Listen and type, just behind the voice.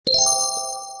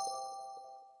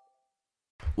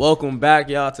Welcome back,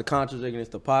 y'all, to Contradicting It's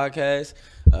the podcast.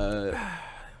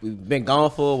 We've been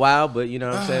gone for a while, but you know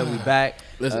what I'm saying, we back.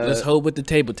 Let's hold with the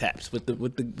table taps, with the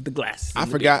glasses. I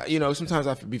forgot, sometimes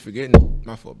I be forgetting.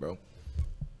 My fault, bro.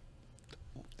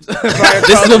 This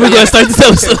is what we're gonna start this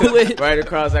episode with. Right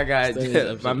across, I got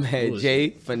my man Jay,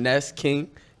 Finesse King.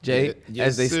 Jay,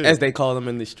 Yes, as they call him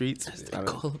in the streets.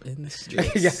 Call them in the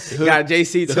streets. got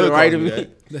JC to the right of me.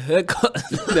 The hood call.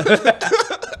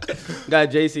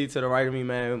 Got JC to the right of me,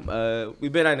 man.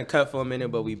 We've been on the cut for a minute,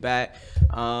 but we back.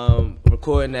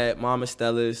 Recording at Mama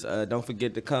Stella's. Don't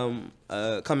forget to come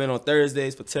in on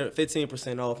Thursdays for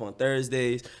 15% off on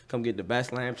Thursdays. Come get the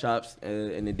best lamb chops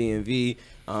in the DMV.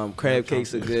 Crab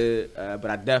cakes are good, but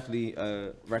I definitely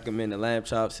recommend the lamb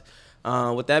chops.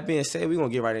 With that being said, we're gonna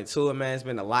get right into it, man. It's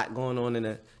been a lot going on in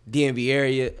the DMV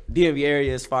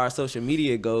area as far as social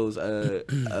media goes.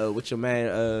 With your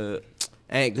man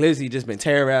Aunt Glizzy just been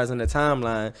terrorizing the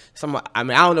timeline. I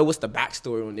don't know what's the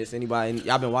backstory on this. Anybody,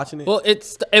 y'all been watching it? Well,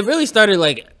 it really started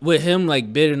like with him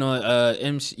like bidding on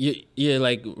MC,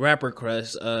 like rapper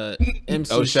crush,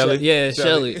 MC. Oh, Shelly.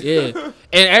 Shelly. Yeah,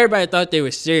 and everybody thought they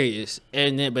were serious,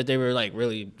 but they were like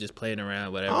really just playing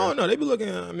around, whatever. I don't know. They be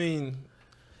looking.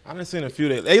 I done seen a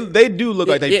few. They do look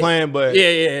like they playing, but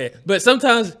yeah. But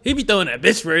sometimes he be throwing that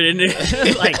bitch word in there.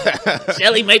 Like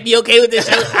Shelly might be okay with this.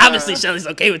 Obviously, Shelly's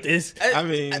okay with this. I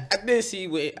didn't see.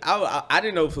 I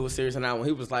didn't know if it was serious or not when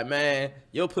he was like, "Man,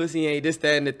 your pussy ain't this,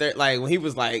 that, and the third." Like when he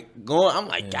was like going, I'm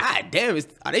like, God damn,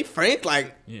 are they frank?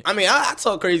 Like, I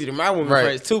talk crazy to my woman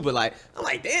friends too, but like, I'm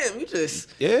like, damn, this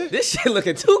shit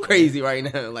looking too crazy right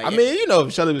now. Like,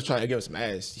 if Shelly was trying to give him some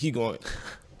ass, he going.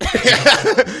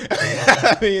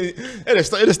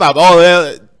 It'll stop all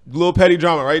that little petty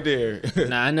drama right there.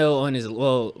 Now I know on his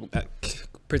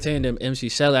pertaining to MC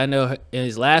Shelly, I know in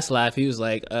his last life he was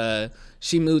like,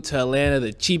 she moved to Atlanta,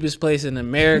 the cheapest place in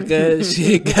America.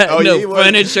 She got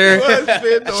furniture.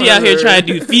 She out here trying to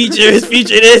do features,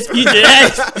 feature this, feature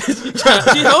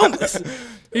that. She homeless.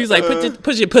 He was like,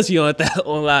 put your pussy on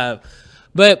live.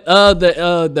 But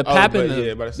the Pap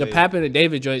and the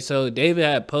David joint. So David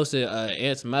had posted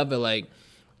Aunt's mother like,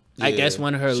 I guess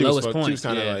one of her lowest points. She was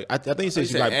kind of like, I think he said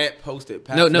she like Aunt posted.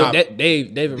 Pap. No,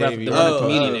 David rapped the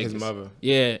comedian his mother.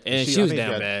 Yeah, and she was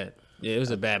down bad. Yeah, it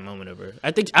was a bad moment of her.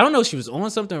 I don't know if she was on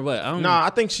something or what. I don't know. I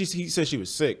think he said she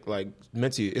was sick, like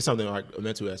mentally. It's something like a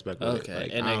mental aspect of it. Like,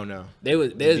 and I don't know. They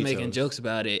was making jokes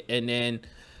about it, and then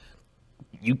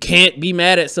you can't be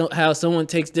mad at how someone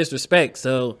takes disrespect.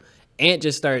 So Aunt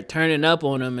just started turning up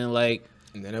on him and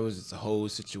then there was this whole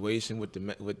situation with the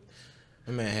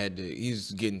man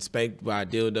he's getting spanked by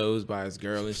dildos by his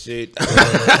girl and shit.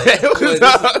 Niggas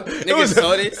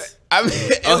saw this.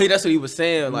 That's what he was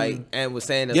saying. Like, and was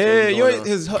saying that. Yeah,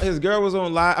 his girl was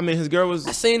on live. His girl was.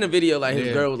 I seen the video. Like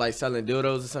his girl was like selling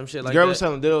dildos or some shit like that. His girl was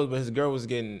selling dildos, but his girl was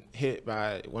getting hit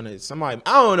by somebody.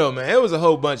 I don't know, man. It was a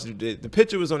whole bunch. The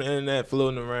picture was on the internet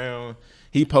floating around.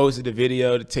 He posted the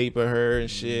video, the tape of her and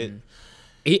shit.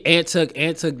 Aunt took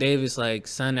David's like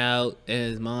son out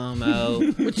and his mom out.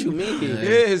 What you mean?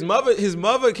 Yeah, his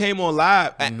mother came on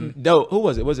live. No, who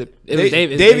was it? Was it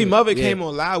David? Davey mother came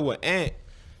on live with Aunt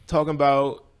talking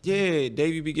about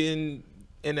Davey be getting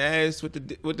in the ass with the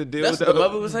deal. That's what the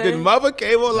mother was saying. The mother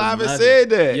came on live and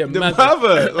said that.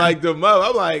 The mother,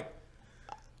 I'm like.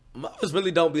 Mothers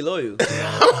really don't be loyal.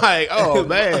 I'm like, oh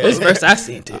man, this first I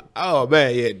seen it. Oh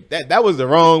man, yeah, that was the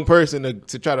wrong person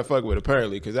to try to fuck with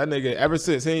apparently, because that nigga ever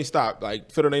since he ain't stopped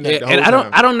like foot on their neck the whole time.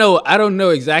 I don't know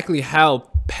exactly how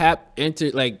Pap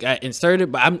got inserted,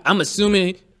 but I'm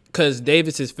assuming because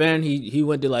David's his friend, he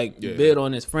went to bid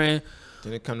on his friend.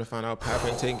 Then it come to find out Pap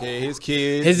ain't taking care of his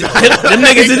kids. Them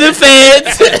niggas in the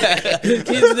feds. His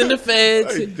kids is in the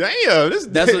feds. Like, damn,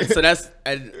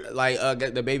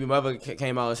 that's the baby mother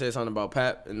came out and said something about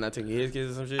Pap and not taking his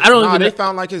kids or some shit. They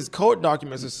found like his court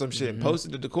documents or some shit and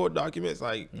posted the court documents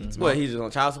like. What, he's just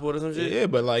on child support or some shit? Yeah,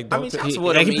 but like, child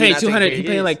support. He paying $200. He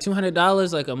paying like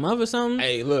 $200 like a month or something.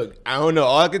 Hey, look, I don't know.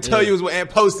 All I can tell you is what Aunt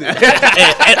posted. and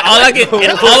all I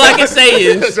can say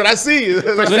is that's what I see.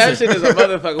 Perception is a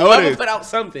motherfucker. Whoever put out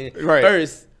something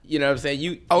first, you know what I'm saying?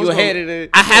 You ahead of it.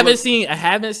 I haven't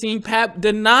seen Pap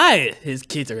deny his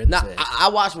kids are in the feds. I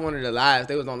watched one of the lives.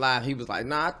 They was on live. He was like,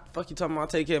 "Nah, fuck you talking about?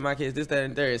 Take care of my kids. This, that,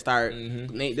 and third." And start.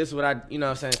 This is what I, you know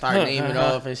what I'm saying? Start naming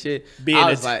off and shit. Being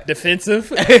like defensive.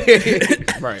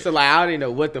 Right. So like, I didn't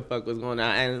know what the fuck was going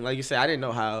on, and like you said, I didn't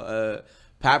know how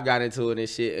Pap got into it and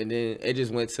shit, and then it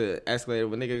just went to escalator.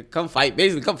 When nigga come fight,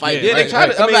 basically come fight. Yeah, they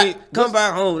tried to. Come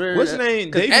back home. What's his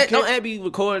name? Don't Ant be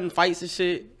recording fights and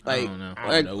shit. Like,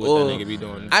 I don't know what that nigga be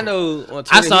doing. I know on Twitter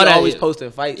I saw he that always posting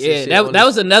fights. Yeah, and shit that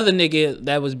was another nigga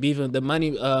that was beefing the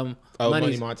money. Money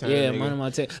Montana. Yeah, nigga. Money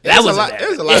Montana. There's a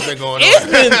lot been going on.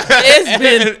 It's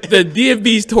been the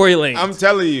DMV's Tory Lanez. I'm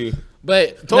telling you,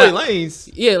 but Tory Lanez.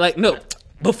 Yeah, like no.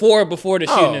 Before the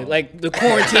shooting, like the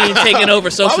quarantine taking over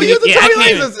social media. media.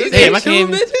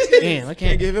 I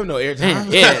can't give him no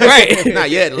airtime. Yeah, right.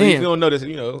 Not yet. At least we don't know this,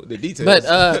 the details. But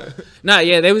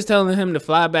they was telling him to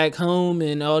fly back home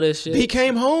and all this shit. He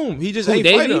came home. He just ain't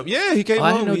fight him. Yeah, he came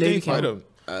home. He didn't fight him.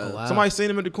 Wow. Somebody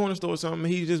seen him at the corner store or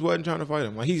something. He just wasn't trying to fight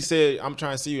him. Like he said, "I'm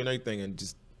trying to see you and everything," and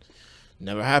just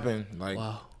never happened. Like,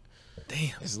 wow.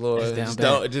 Damn,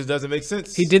 it just doesn't make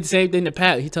sense. He did the same thing to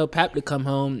Pap. He told Pap to come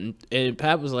home, and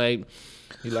Pap was like,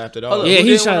 he laughed it off. Yeah,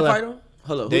 he tried to fight him.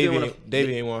 Hold up,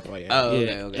 Davey ain't want to fight.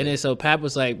 Okay. And then so Pap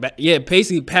was like,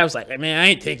 basically Pap was like, man, I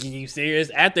ain't taking you serious.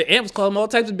 After Ant was calling him all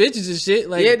types of bitches and shit.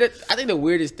 Like, yeah, I think the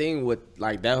weirdest thing with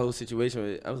like that whole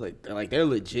situation, I was like they're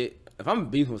legit. If I'm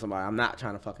beefing with somebody, I'm not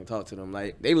trying to fucking talk to them.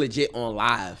 Like, they legit on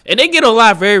live. And they get on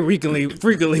live very frequently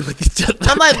with each other.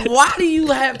 I'm like, why do you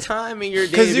have time in your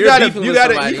day? Because you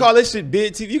call this shit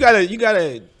big TV. You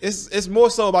gotta, it's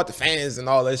more so about the fans and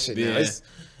all that shit. Yeah.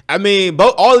 I mean,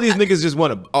 all of these niggas just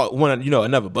want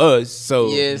another buzz. So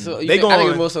yeah, so I think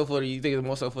it's more so for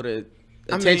the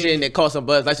attention that caused some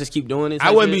buzz. Let's just keep doing it. I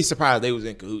wouldn't be surprised they was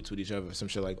in cahoots with each other or some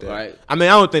shit like that. Right. I mean,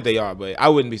 I don't think they are, but I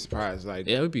wouldn't be surprised. Like,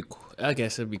 yeah, it would be cool. I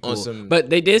guess it'd be cool. But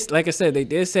they did, like I said, they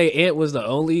did say Ant was the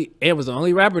only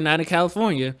rapper not in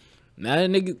California. Not a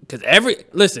nigga, because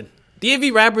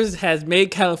DMV rappers has made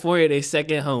California their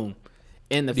second home.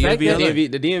 And the fact that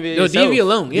DMV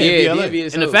alone, yeah,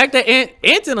 DMV and the fact that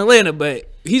Ant's in Atlanta,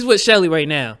 but he's with Shelly right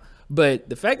now. But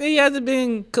the fact that he hasn't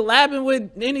been collabing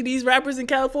with any of these rappers in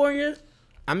California.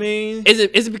 I mean, is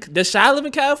it does Shy live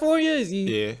in California? Is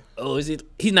he? Yeah. Oh, is it?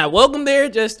 He's not welcome there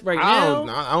just right now.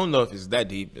 I don't know if it's that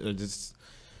deep.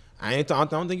 I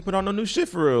don't think he put on no new shit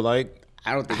for real. Like,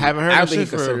 I don't think I haven't heard shit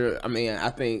for real. I don't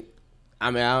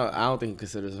think he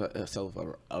considers himself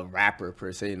a rapper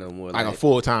per se no more. Like a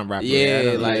full-time rapper.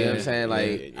 Yeah, like you know what I'm saying.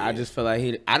 Like I just feel like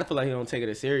he don't take it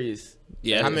as serious.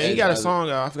 Yeah, I mean, he got a song.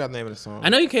 I forgot the name of the song. I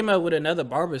know he came out with another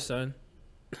Barber's Son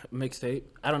mixtape.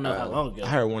 I don't know how long ago. I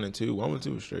heard 1 and 2. 1 and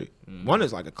 2 was straight. 1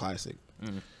 is like a classic.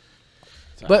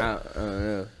 So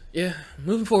but yeah,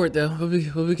 moving forward though, what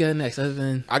we got next? I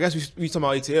guess we talking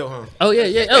about ATL, huh? Oh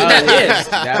yeah. Oh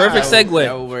yeah. Perfect segue.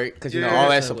 That would work because all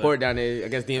that support down there. I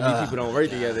guess DMV people don't work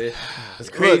together. It's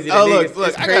crazy. Look,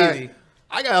 it's crazy.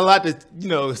 I got a lot to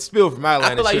spill from my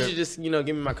Atlanta. I feel like you should just give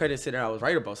me my credit. Say that I was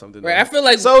right about something. Right. I feel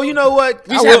like so. You know what?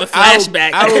 We should have a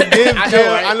flashback. I will give.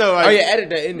 I know. Oh yeah, edit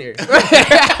that in there.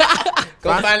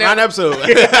 Go find an episode.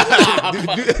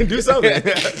 do something.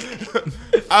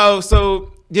 Oh,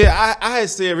 so yeah, I had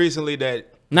said recently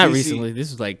that recently.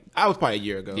 This was like I was probably a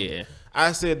year ago. Yeah,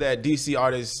 I said that DC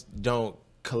artists don't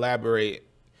collaborate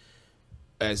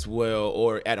as well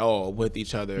or at all with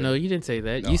each other. No, you didn't say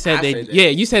that. No, you said they. Yeah,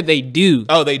 you said they do.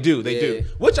 Oh, they do. They do.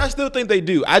 Which I still think they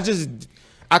do. I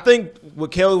think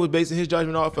what Kelly was basing his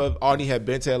judgment off of, Arnie had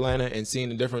been to Atlanta and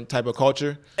seen a different type of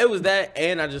culture. It was that,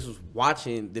 and I just was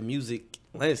watching the music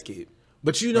landscape.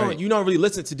 But you don't really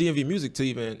listen to DMV music to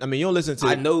even. I mean, you don't listen to.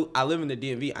 I live in the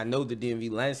DMV. I know the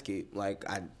DMV landscape. Like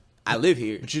I live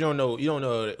here. But you don't know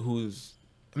who's.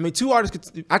 I mean,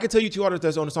 I could tell you 2 artists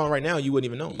that's on the song right now, and you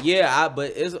wouldn't even know. Yeah,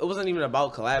 but it wasn't even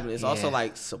about collabing. It's also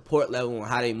like support level and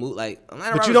how they move. Like,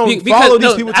 but you don't follow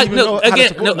these people to even know how to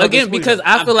support because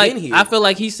I feel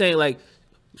like he's saying like,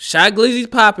 Shy Glizzy's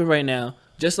popping right now,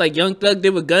 just like Young Thug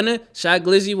did with Gunna. Shy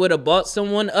Glizzy would have bought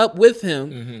someone up with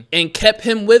him and kept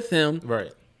him with him,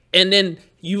 right? And then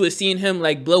you would seen him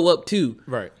like blow up too,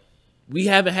 right? We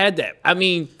haven't had that. I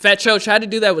mean, Fat Joe tried to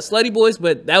do that with Slutty Boys,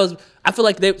 but that was. I feel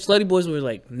like Slutty Boys were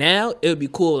like, now it would be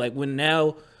cool. Like when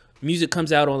now music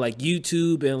comes out on like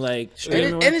YouTube and like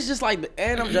streaming. And it's just like,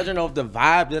 and I'm judging off the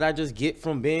vibe that I just get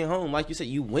from being home. Like you said,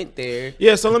 you went there.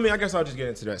 Yeah. So I guess I'll just get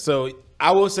into that. So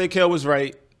I will say Kel was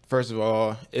right. First of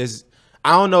all,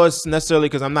 I don't know it's necessarily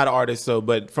because I'm not an artist.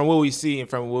 But from what we see and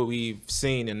from what we've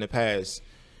seen in the past,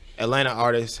 Atlanta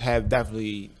artists have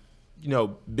definitely,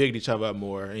 bigged each other up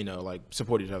more, like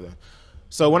support each other.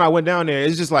 So when I went down there,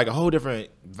 it's just like a whole different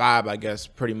vibe, I guess,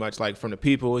 pretty much like from the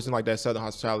people. It's like that Southern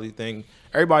hospitality thing.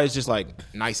 Everybody's just like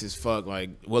nice as fuck, like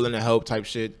willing to help type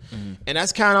shit. And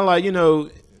that's kind of like,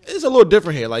 it's a little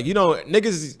different here. Like,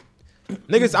 niggas,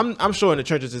 I'm sure in the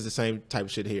trenches is the same type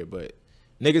of shit here, but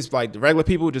niggas like the regular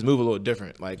people just move a little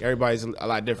different. Like everybody's a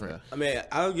lot different. I mean,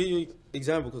 I'll give you an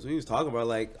example because we was talking about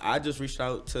like I just reached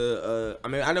out to. I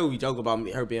mean, I know we joke about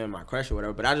her being my crush or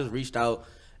whatever, but I just reached out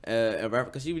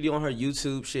because she be doing her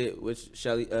YouTube shit with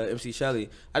Shelly, MC Shelly.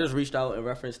 I just reached out in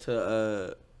reference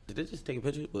to. Did they just take a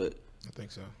picture? But I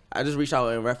think so. I just reached out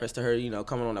in reference to her,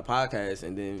 coming on the podcast,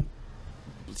 and then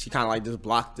she kind of like just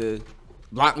blocked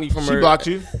me from her. She blocked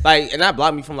you? Like, and not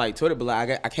blocked me from like Twitter, but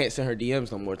like I can't send her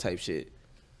DMs no more type shit.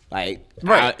 Like,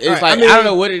 right. It's like, I don't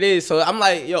know what it is. So I'm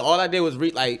like, yo, all I did was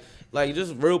like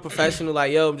just real professional.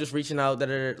 Like, yo, I'm just reaching out.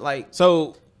 Like,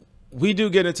 so we do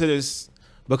get into this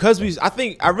because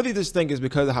I really just think it's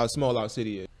because of how small our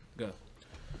city is. Go.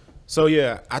 So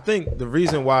yeah, I think the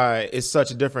reason why it's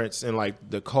such a difference in like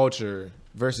the culture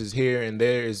versus here and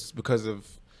there is because of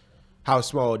how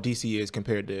small DC is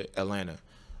compared to Atlanta.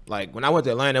 Like when I went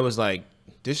to Atlanta, it was like,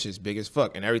 this shit's big as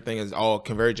fuck, and everything is all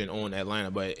convergent on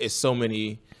Atlanta. But it's so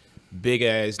many big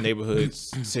ass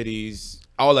neighborhoods, cities,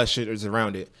 all that shit is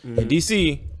around it. In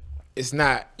DC, it's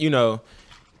not,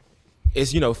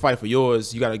 it's fight for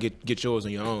yours. You gotta get yours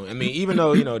on your own. I mean, even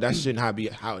though that shouldn't be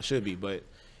how it should be, but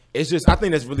it's just I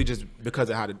think that's really just because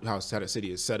of how the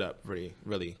city is set up,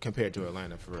 really compared to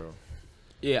Atlanta for real.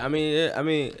 Yeah, I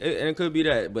mean, it could be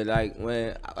that, but like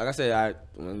when I said,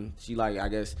 when she like, I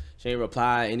guess she didn't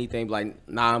reply anything like,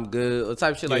 nah, I'm good or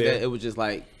type shit like that. It was just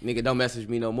like, nigga, don't message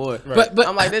me no more. Right. But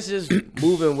I'm like, that's just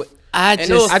moving. I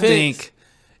think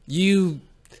you,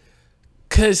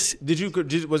 cause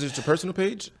was it your personal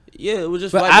page? Yeah, it was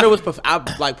just. But Like,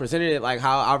 I like presented it like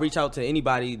how I reach out to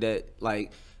anybody that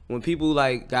like when people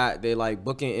like got their like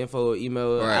booking info or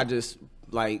email. Right. I just.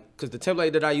 Like, cause the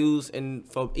template that I use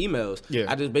for emails,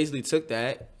 I just basically took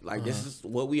that. Like, this is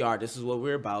what we are. This is what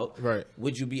we're about. Right.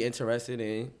 Would you be interested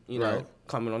in,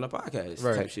 coming on the podcast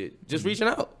right. type shit? Just reaching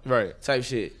out. Right. Type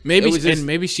shit.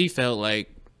 Maybe she felt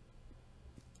like,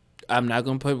 I'm not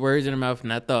gonna put words in her mouth and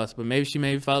not thoughts, but maybe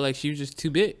she felt like she was just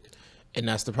too big. And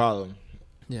that's the problem.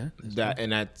 Yeah.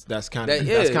 That's kind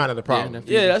of the problem.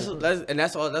 Yeah,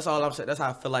 that's all I'm saying. That's how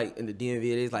I feel like in the DMV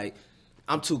it is like,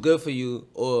 I'm too good for you,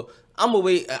 or I'm gonna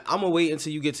wait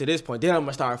until you get to this point. Then I'm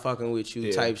gonna start fucking with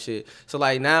you, type shit. So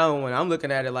like now when I'm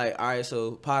looking at it, like, all right,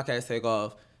 so podcast take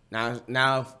off.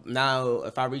 Now,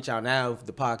 if I reach out now, if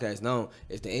the podcast known,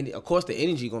 of course the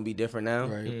energy gonna be different now,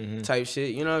 right. Type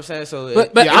shit. You know what I'm saying? So,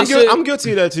 but I'm guilty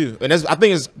of that too, and I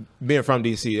think it's being from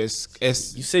DC.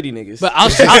 It's you city niggas. But I'll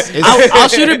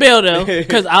shoot a bill though,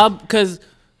 because.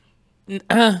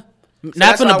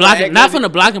 Not from the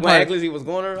blocking part. When was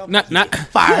going on, not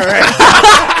fire.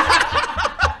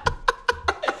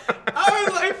 I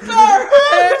was like,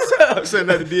 fire. I'm saying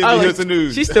that the DMV hits the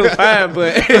news. She's still fine,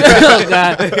 but oh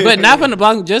God. But not from the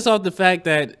block. Just off the fact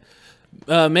that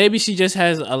maybe she just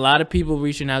has a lot of people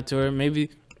reaching out to her.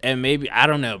 Maybe I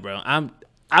don't know, bro. I'm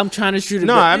trying to shoot.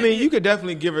 I mean, you could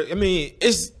definitely give her. I mean,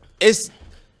 it's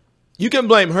you can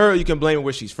blame her. You can blame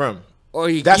where she's from.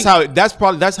 That's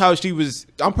how she was.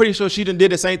 I'm pretty sure she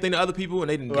did the same thing to other people, and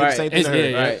they didn't do the same thing to her.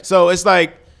 Yeah, right. So it's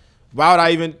like, why would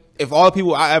I even? If all the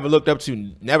people I ever looked up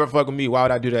to never fuck with me, why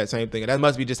would I do that same thing? And that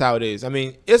must be just how it is. I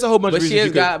mean, it's a whole bunch of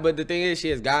reasons. But the thing is, she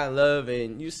has gotten love,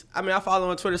 and I follow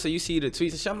her on Twitter, so you see the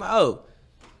tweets and shit. I'm like, oh,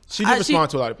 she did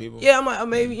respond to a lot of people. Yeah, I'm like,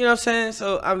 maybe, you know what I'm saying.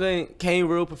 So I'm then came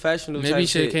real professional. Maybe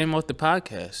she came off the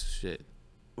podcast shit.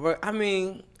 I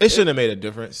mean, it shouldn't have made a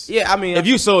difference. Yeah, I mean, if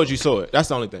you saw it, you saw it. That's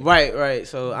the only thing. Right.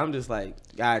 So I'm just like,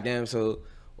 God damn. So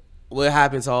what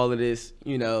happened to all of this?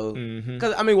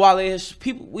 Because I mean, while there's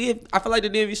people, I feel like the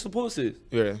DMV supports it.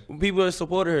 Yeah, people have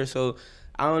supported her. So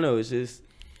I don't know. It's just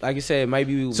like you said,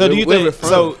 maybe. So do you think?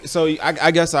 So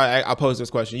I guess I pose this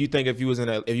question. You think if you was in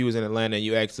Atlanta and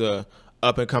you asked a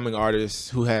up and coming artist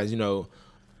who has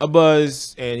a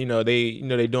buzz, and they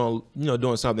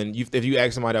doing something. If you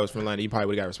ask somebody that was from Atlanta, you probably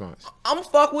would have got a response. I'ma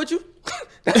fuck with you.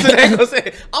 That's what they gonna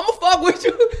say. I'ma fuck with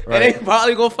you, right. And they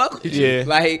probably gonna fuck with you.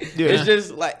 Yeah. It's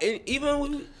just like even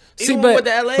with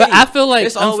the LA. But I feel like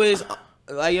it's always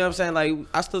like, you know what I'm saying. Like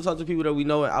I still talk to people that we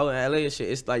know out in LA and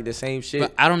shit. It's like the same shit.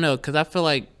 But I don't know, because I feel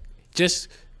like just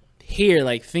here,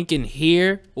 like thinking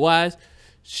here wise,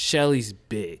 Shelly's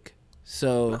big.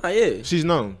 So yeah, she's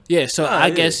known. Yeah, so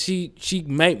I guess she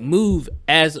might move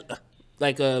as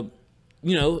like a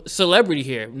celebrity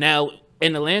here. Now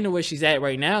in Atlanta, where she's at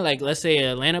right now, like let's say an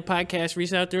Atlanta podcast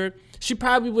reached out to her, she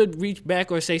probably would reach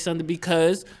back or say something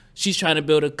because she's trying to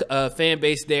build a fan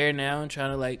base there now and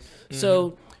trying to like.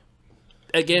 So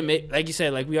again, like you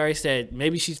said, like we already said,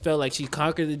 maybe she felt like she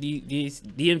conquered the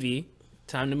DMV.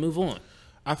 Time to move on.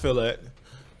 I feel that.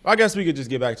 I guess we could just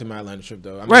get back to my Atlanta trip,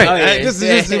 though. I mean, Right. Just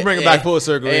to bring it back full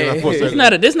circle.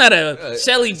 This not a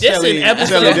Shelly dissing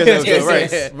episode. Shelly dissing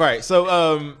episode. Right.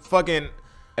 So, fucking.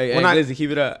 Hey, when Lizzie,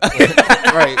 keep it up.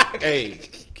 Right. Hey,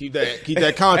 keep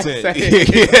that content.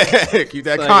 Keep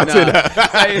that content up.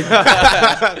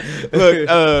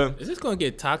 Look, is this gonna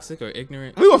get toxic or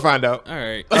ignorant? we will find out. All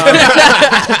right.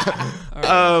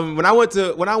 When I went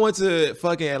to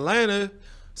fucking Atlanta,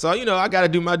 so I got to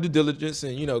do my due diligence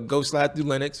and go slide through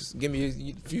Lennox, give me a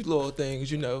few little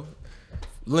things,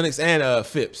 Lennox and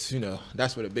Phipps,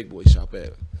 that's where the big boys shop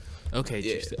at. Okay,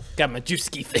 Yeah. got my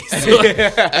juicy face.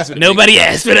 Nobody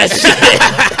asked for that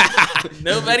shit.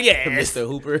 Nobody asked. Mr.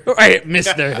 Hooper. Right,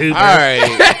 Mr. Hooper. All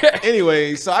right.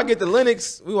 Anyway, so I get to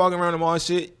Lennox. We walking around the mall and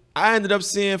shit. I ended up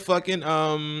seeing fucking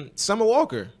Summer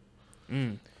Walker.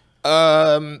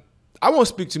 I won't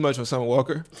speak too much on Summer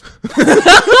Walker.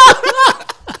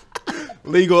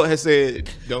 Legal has said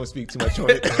don't speak too much on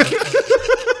it.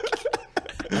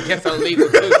 I guess I'm legal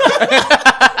too.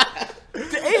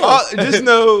 Just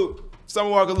know Summer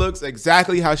Walker looks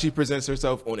exactly how she presents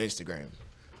herself on Instagram.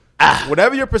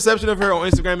 Whatever your perception of her on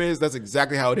Instagram is, that's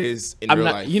exactly how it is in real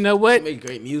life. You know what? She made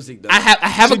great music though. I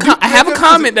have a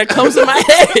comment that comes to my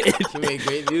head. She made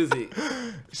great music.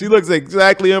 She looks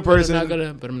exactly in person. I'm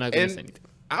not gonna say anything.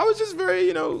 I was just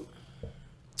very,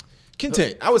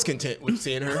 content. I was content with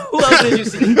seeing her. Who else did you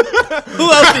see?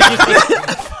 Who else did you see?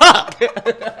 Fuck.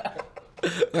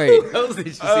 Right. Who else did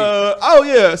you see? Oh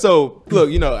yeah. So look,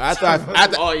 after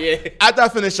Oh yeah. I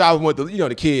finished shopping with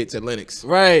the kids at Lennox,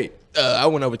 Right. I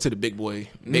went over to the big boy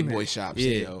shops.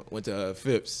 Yeah. Went to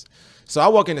Phipps. So I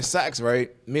walk into Saks, right?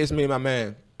 Me and my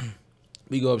man.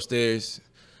 We go upstairs.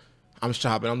 I'm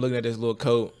shopping. I'm looking at this little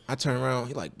coat. I turn around.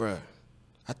 He like, bruh,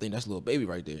 I think that's a little baby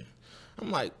right there.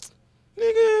 I'm like,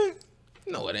 nigga,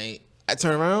 no, it ain't. I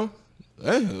turn around.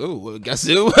 Well, guess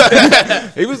it.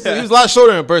 He was a lot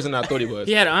shorter in person than I thought he was.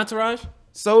 He had an entourage.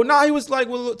 So he was like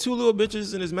with two little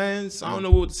bitches and his mans. I don't know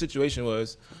what the situation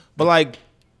was, but like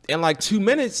in like 2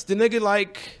 minutes, the nigga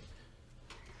like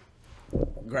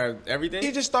Grabbed everything.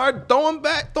 he just started throwing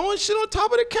shit on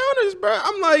top of the counters, bro.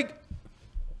 I'm like,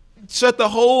 shut the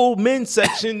whole men's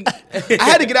section. I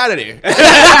had to get out of there.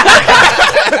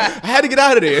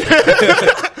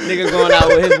 Nigga going out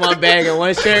with his one bag and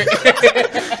one shirt.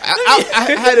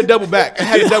 I had to double back.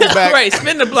 Right.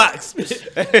 Spin the blocks.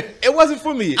 It wasn't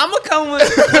for me. I'm gonna come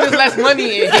with less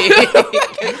money in here.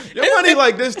 Your money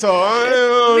like this tall.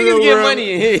 Niggas get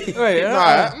money in here.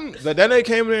 Right. But then they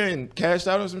came in there and cashed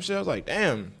out on some shit. I was like,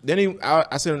 damn. Then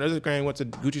I said on Instagram, went to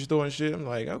Gucci store and shit. I'm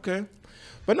like, okay.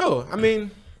 But no, I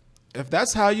mean, if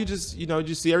that's how you just,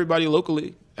 just see everybody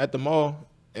locally at the mall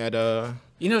at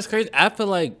It's crazy. I feel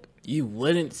like you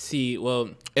wouldn't see.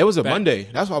 Well, it was a Monday.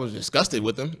 That's why I was disgusted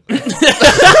with them.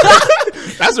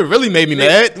 That's what really made me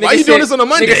mad. Why you doing this on a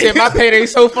Monday? Nigga said my payday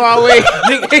so far away.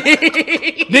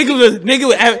 nigga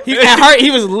was at heart.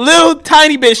 He was a little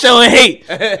tiny bit showing hate.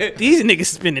 These niggas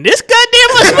spending this goddamn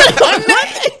money on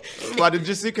Monday. I'm about to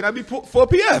just see, can I be 4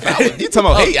 PF? You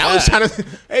talking about hate? I was trying to,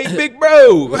 hey, big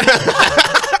bro.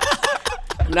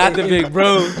 Not the big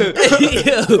bro.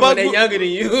 Fuck, they younger than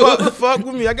you. Fuck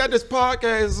with me. I got this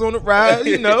podcast on the ride,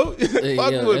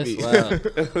 Fuck with me.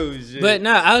 Oh, shit. But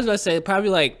no, I was about to say probably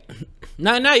like,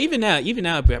 not even now. Even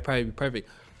now, it'd probably be perfect.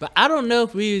 But I don't know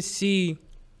if we would see.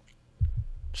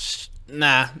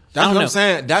 Nah, that's what I'm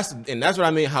saying. That's what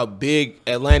I mean. How big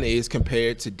Atlanta is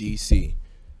compared to DC.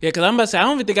 Yeah, because I'm about to say I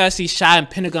don't even think I see Shy in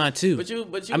Pentagon too. But you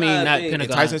I mean, not think,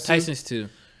 Pentagon. Tyson's too.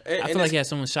 I feel like he had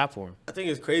someone shop for him. I think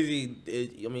it's crazy.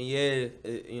 It's,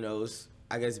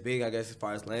 I guess big. I guess as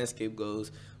far as landscape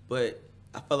goes, but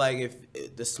I feel like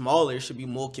if the smaller should be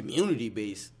more community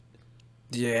based.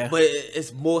 Yeah, but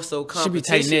it's more so competition.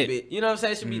 Should be tight-knit. You know what I'm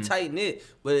saying? It should be tight knit,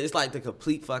 but it's like the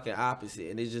complete fucking opposite,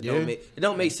 and it just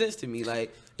don't make sense to me.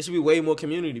 Like it should be way more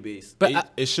community based.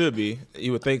 But it should be.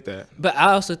 You would think that. But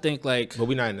I also think like. But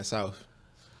we're not in the South.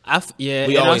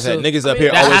 We always had niggas up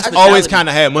here. Always kind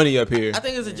of had money up here. I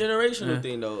think it's a generational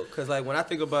thing though, because like when I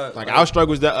think about like our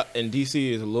struggles in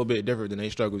DC is a little bit different than they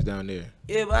struggles down there.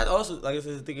 Yeah, but I also like I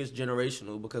said, I think it's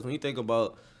generational because when you think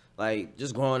about like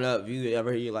just growing up, if you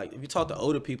ever hear like if you talk to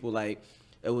older people, like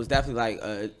it was definitely like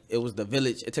it was the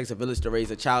village. It takes a village to raise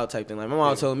a child type thing. Like my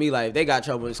mom told me, like if they got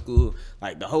trouble in school,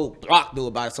 like the whole block knew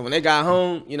about it. So when they got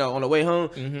home, on the way home,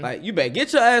 like you better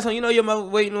get your ass home. Your mother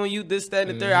waiting on you. This, that,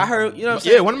 and the third. I heard. You know what I'm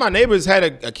saying? Yeah, one of my neighbors had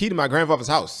a key to my grandfather's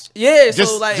house. Yeah,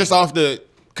 just off the.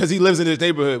 Because he lives in this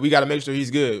neighborhood, we got to make sure he's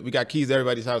good. We got keys to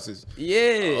everybody's houses.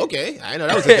 Yeah. Okay, I know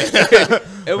that was a thing.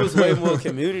 It was way more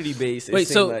community based. Wait,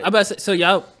 so like. I'm about to say, so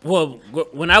y'all. Well,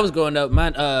 when I was growing up,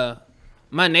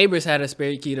 My neighbors had a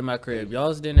spare key to my crib.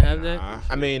 Y'all didn't have that?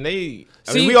 I mean,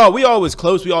 we all was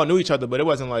close. We all knew each other, but it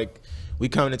wasn't like we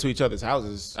coming into each other's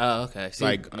houses. Oh, okay. See,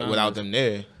 like without them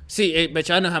there. See, but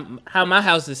y'all know how my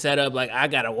house is set up. Like I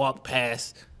gotta walk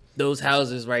past those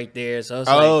houses right there. So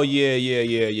it's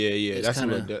yeah.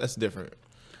 That's different.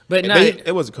 But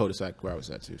it was a cul-de-sac where I was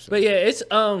at too. So. But yeah, it's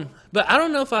But I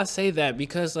don't know if I say that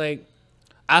because like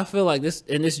I feel like this,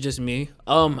 and this is just me.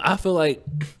 I feel like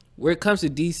where it comes to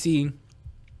DC,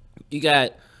 you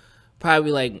got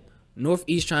probably like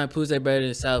Northeast trying to prove they're better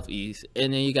than Southeast,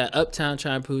 and then you got Uptown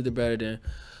trying to prove they're better than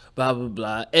blah blah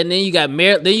blah, and then you got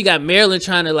Maryland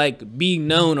trying to like be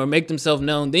known or make themselves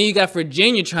known. Then you got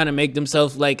Virginia trying to make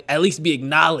themselves like at least be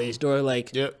acknowledged or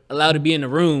like allowed to be in the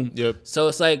room. So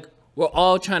it's like we're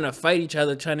all trying to fight each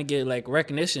other, trying to get like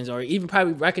recognitions or even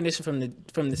probably recognition from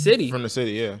the city. From the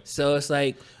city, yeah. So it's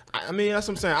like, I mean, that's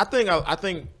what I'm saying. I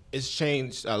think it's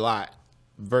changed a lot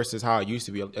versus how it used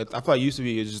to be. I feel like it used to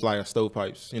be just like a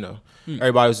stovepipes, you know.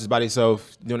 Everybody was just by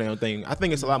themselves doing their own thing. I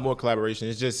think it's a lot more collaboration.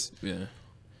 It's just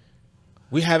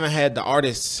we haven't had the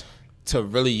artists to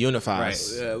really unify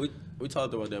us. Yeah, we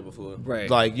talked about that before. Right.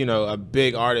 Like, you know, a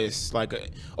big artist, not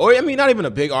even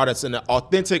a big artist, an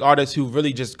authentic artist who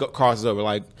really just crosses over,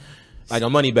 like a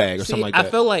Moneybagg or something like that.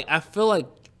 I feel like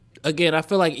again, I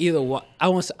feel like either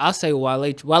I'll say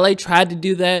Wale. Wale tried to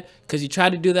do that because he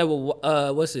tried to do that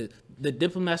with the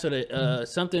Diplomats or the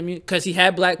something, because he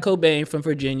had Black Cobain from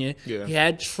Virginia. Yeah. He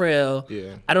had Trail.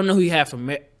 Yeah. I don't know who he had from.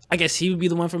 I guess he would be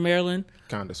the one from Maryland.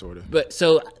 Kinda, sorta. But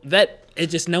so that it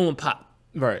just no one popped.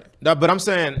 Right. No, but I'm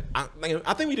saying I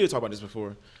think we did talk about this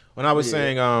before when I was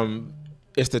saying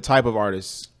it's the type of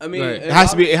artist. I mean, it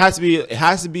has to be an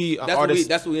artist.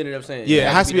 That's what we ended up saying. Yeah,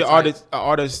 it has to be an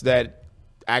artist that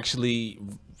actually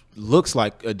looks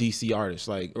like a DC artist.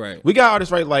 Like, we got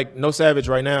artists like No Savage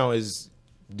right now is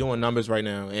doing numbers right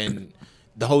now, and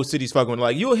the whole city's fucking with.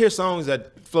 Like, you'll hear songs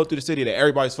that flow through the city that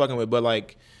everybody's fucking with, but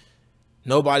like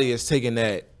nobody is taking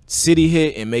that city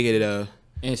hit and making it a.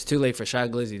 And it's too late for Shy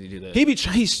Glizzy to do that.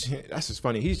 That's just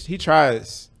funny. He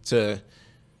tries to,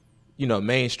 you know,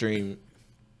 mainstream,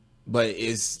 but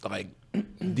it's like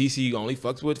DC only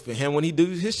fucks with for him when he do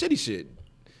his shitty shit.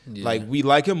 Yeah. Like, we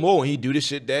like him more when he do the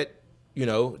shit that, you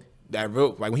know, that real,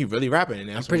 like when he really rapping. And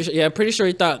I'm pretty sure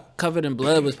he thought Covered in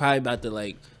Blood was probably about to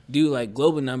like do like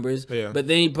global numbers. Yeah. But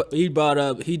then he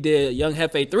did Young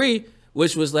Hefe 3,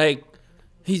 which was like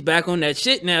he's back on that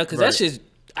shit now because that shit's.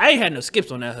 I ain't had no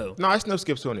skips on that hoe. No, it's no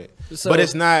skips on it. So, but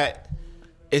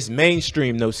it's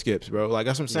mainstream no skips, bro. Like,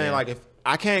 that's what I'm saying. Yeah. Like, if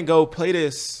I can't go play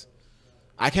Young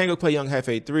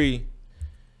Hefe 3,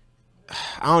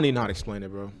 I don't even know how to explain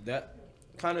it, bro. That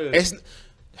kind of...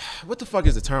 What the fuck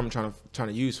is the term I'm trying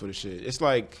to use for the shit? It's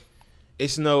like,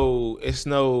 it's no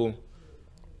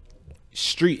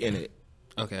street in it.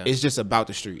 Okay. It's just about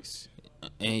the streets.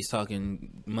 And he's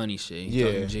talking money shit. He's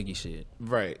talking jiggy shit.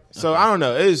 Right. So I don't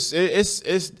know. It's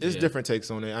different takes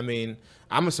on it. I mean,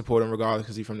 I'm gonna support him regardless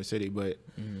because he's from the city, but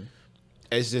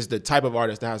it's just the type of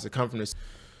artist that has to come from this.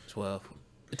 12.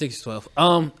 It takes 12.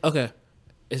 Okay.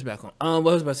 It's back on.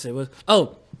 What was I about to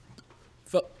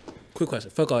say? Quick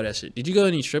question. Fuck all that shit. Did you go to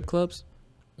any strip clubs?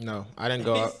 No, I didn't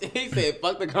go out. He said,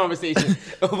 fuck the conversation.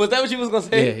 Was that what you was going to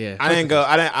say? Yeah. I didn't go.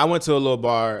 I went to a little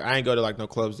bar. I didn't go to like no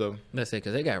clubs though. That's it,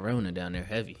 because they got Rona down there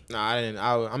heavy. Nah, I didn't.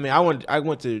 I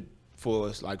went to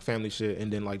for like family shit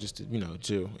and then like just to, you know,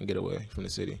 chill and get away from the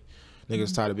city.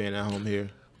 Niggas tired of being at home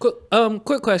here.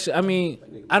 Quick question. I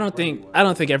mean, I don't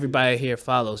think everybody here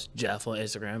follows Jeff on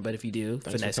Instagram, but if you do,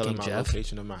 Finesse King Jeff.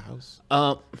 Location of my house.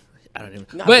 I don't even.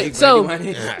 But so I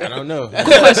don't know.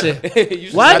 Quick question: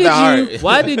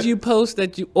 Why did you post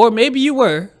that you, or maybe you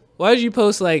were? Why did you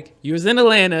post like you was in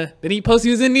Atlanta? Then he posted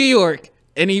he was in New York,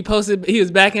 and he posted he was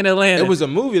back in Atlanta. It was a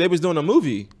movie. They was doing a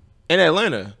movie in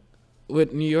Atlanta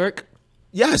with New York.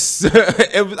 Yes,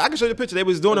 I can show you the picture. They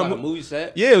was doing a movie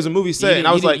set. Yeah, it was a movie set, and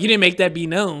I was like, "You didn't make that be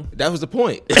known." That was the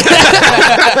point. Nigga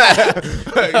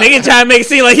trying to make it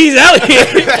seem like he's out here.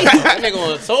 That nigga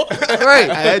want to talk. Right,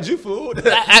 I had you fooled.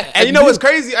 And you know what's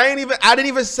crazy? I didn't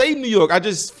even say New York. I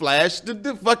just flashed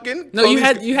the fucking. No, you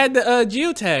had the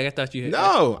geotag. I thought you had.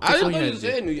 No, I thought you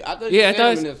said New York. I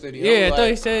thought in the city. Yeah, I thought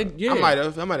he said. Yeah,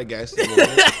 I might have guessed.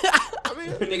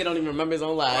 Nigga don't even remember his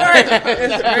own life.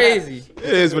 That's crazy.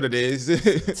 It is what it is.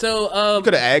 So you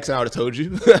could have asked, I would have told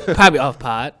you. Probably off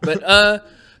pod, but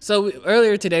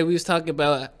earlier today we was talking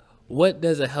about what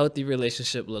does a healthy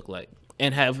relationship look like,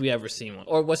 and have we ever seen one,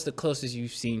 or what's the closest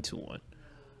you've seen to one?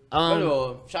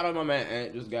 Shout out my man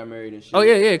Ant, just got married and shit. Oh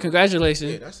yeah,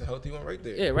 congratulations. Yeah, that's a healthy one right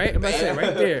there. Yeah, right. I'm about to say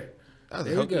right there. That's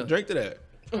a healthy drink to that.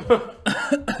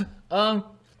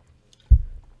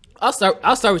 I'll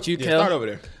start with you, Kel. Start over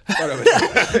there.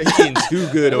 Eating too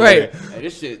good over there. Hey,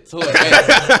 this shit tore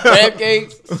crab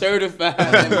cakes certified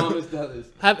at Mama Stella's.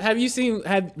 Have you seen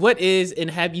have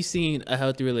you seen a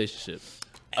healthy relationship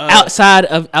outside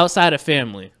of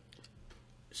family?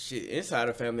 Shit, inside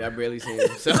the family, I barely seen him.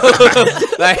 So,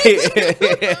 like,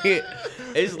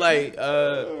 it's like,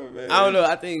 I don't know.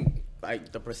 I think,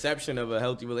 like, the perception of a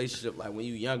healthy relationship, like, when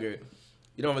you're younger,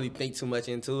 you don't really think too much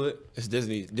into it. It's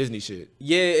Disney shit.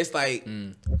 Yeah, it's like,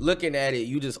 looking at it,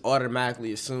 you just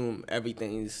automatically assume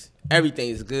everything's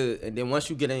good. And then once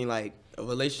you get in, like, a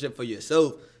relationship for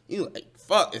yourself, you like,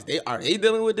 fuck, are they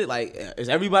dealing with it? Like, is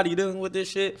everybody dealing with this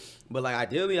shit? But, like,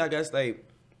 ideally, I guess, like,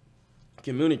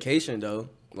 communication, though.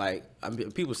 Like, I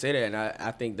mean, people say that, and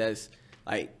I think that's,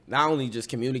 like, not only just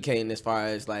communicating as far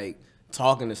as, like,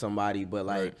 talking to somebody, but,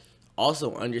 like,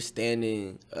 also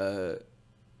understanding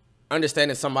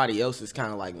somebody else's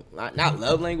kind of, like, not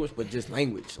love language, but just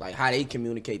language, like, how they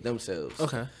communicate themselves.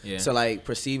 Okay, yeah. So, like,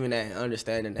 perceiving that and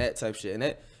understanding that type shit. And that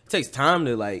it takes time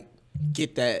to, like,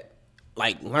 get that,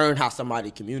 like, learn how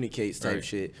somebody communicates type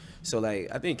shit. So, like,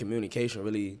 I think communication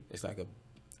really is, like,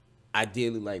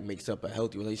 ideally, like, makes up a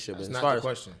healthy relationship. That's as not far the as,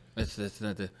 question. That's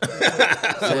not the.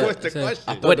 So what's the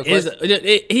question? What is?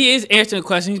 He is answering the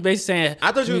question. He's basically saying.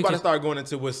 I thought you were about to start going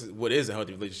into what is a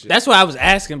healthy relationship. That's what I was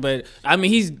asking, but I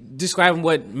mean, he's describing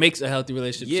what makes a healthy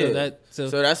relationship. Yeah. So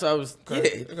that's what I was.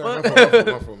 Okay. Yeah. My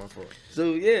fault.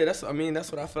 So yeah, that's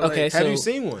what I felt Okay, like. so Have you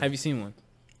seen one? Have you seen one?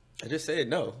 I just said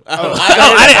no. I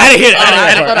didn't hear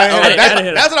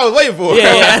that. That's what I was waiting for.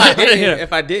 Yeah.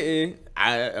 If I didn't,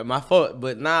 my fault.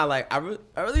 But nah, like I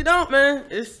really don't, man.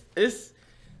 It's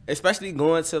especially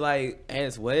going to like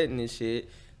Aunt's wedding and shit.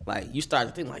 Like you start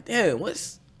to think like, damn,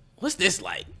 what's this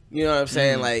like? You know what I'm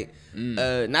saying? Like,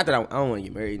 not that I don't want to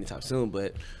get married anytime soon,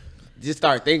 but just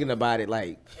start thinking about it.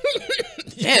 Like,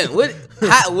 damn, what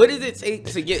does it take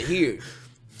to get here?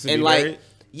 And like, married?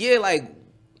 Yeah, like,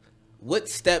 what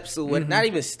steps or what? Not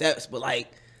even steps, but like,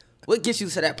 what gets you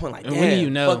to that point? Like, And damn, when do you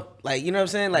know? fuck, like, you know what I'm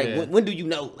saying? Like, Yeah. when do you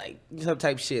know? Like, some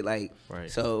type of shit. Like,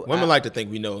 Right. So Women like to think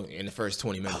we know in the first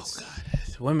 20 minutes.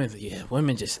 Women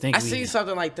just think. I seen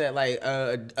something like that. Like,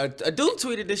 a dude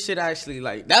tweeted this shit actually.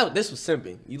 Like, this was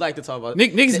simping. You like to talk about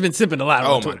Niggas been simping a lot.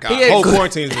 Oh on my Twitter. god, Yeah. whole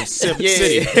quarantine's been simp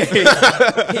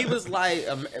city. He was like,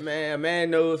 a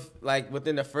man know if like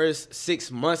within the first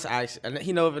 6 months,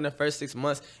 he know if in the first 6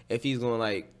 months if he's gonna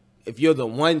like. If you're the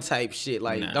one type shit,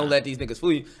 like, don't let these niggas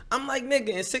fool you. I'm like, nigga,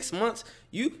 in 6 months,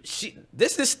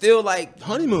 this is still like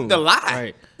Honeymoon. the lie.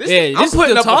 Right. I'm this is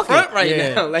putting still up talking. a front right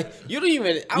Yeah. now. Like, you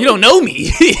You don't know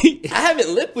me. I haven't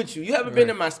lived with you. You haven't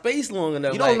been in my space long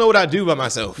enough. You don't know what I do by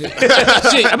myself. Shit,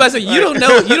 I'm about to say you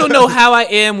don't know how I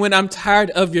am when I'm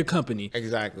tired of your company.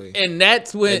 Exactly. And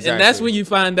that's when you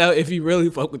find out if you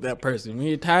really fuck with that person. When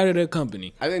you're tired of their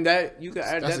company. I think that you can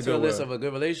add That's that a to a good list word. of a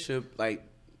good relationship, like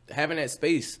having that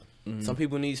space. Some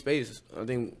people need space. I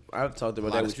think I've talked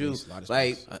about that with you.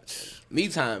 Like, me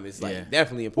time is like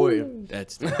definitely important.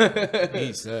 That's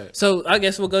He's sad. so. I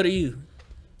guess we'll go to you.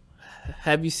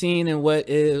 Have you seen and what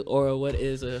is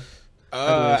a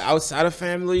Outside of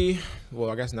family,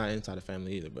 well, I guess not inside of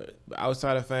family either, but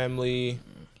outside of family,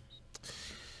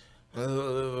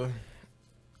 no.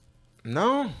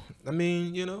 I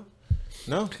mean,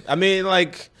 no. I mean,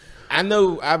 like, I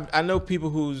know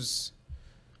people who's.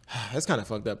 That's kind of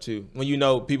fucked up too. When you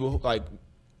know people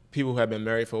who have been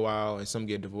married for a while and some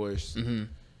get divorced, and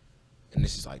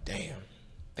it's just like, damn,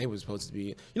 they were supposed to be.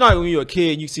 You know, like when you're a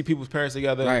kid, you see people's parents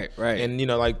together, Right. and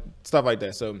like stuff like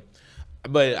that. So,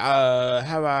 but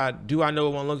do I know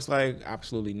what one looks like?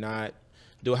 Absolutely not.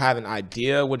 Do I have an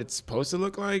idea what it's supposed to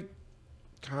look like?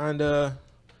 Kinda.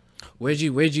 Where'd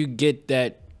you get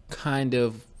that kind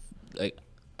of like?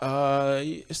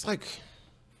 It's like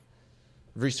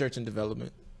research and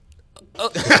development.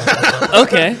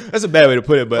 Okay. That's a bad way to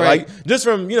put it, but Right. like just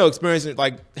from experiencing,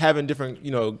 like having different,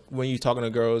 when you talking to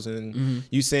girls and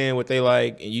you saying what they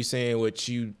like and you saying what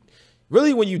you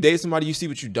really, when you date somebody, you see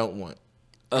what you don't want.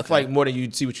 I feel like more than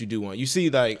you see what you do want. You see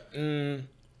like,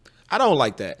 I don't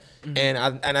like that, and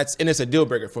it's a deal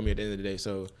breaker for me at the end of the day.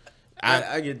 So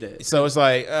I get that. So it's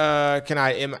like,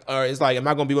 am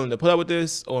I gonna be willing to put up with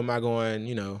this, or am I going,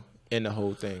 end the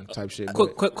whole thing type shit?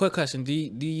 Quick question. Do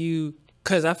you?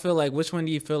 Because I feel like, which one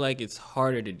do you feel like it's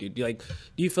harder to do? Do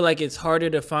you feel like it's harder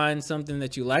to find something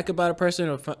that you like about a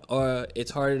person, or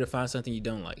it's harder to find something you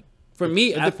don't like? For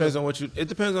me, it depends on what you. It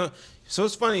depends on. So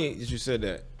it's funny that you said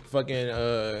that. Fucking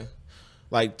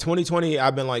like 2020,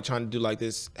 I've been like trying to do like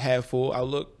this half full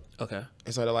outlook. Okay.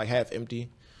 Instead of like half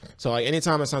empty. So like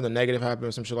anytime something negative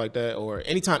happens, some shit like that, or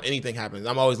anytime anything happens,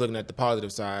 I'm always looking at the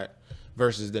positive side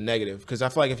versus the negative. Because I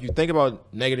feel like if you think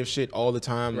about negative shit all the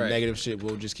time, Right. negative shit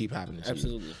will just keep happening to you.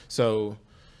 Absolutely. So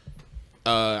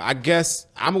I guess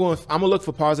I'm gonna look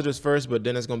for positives first, but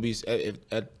then it's gonna be if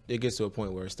it gets to a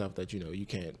point where it's stuff that you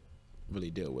can't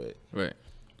really deal with. Right.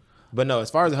 But no, as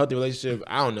far as a healthy relationship,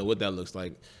 I don't know what that looks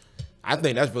like. I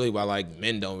think that's really why like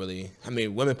men don't really. I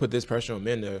mean, women put this pressure on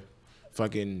men to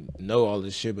fucking know all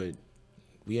this shit, but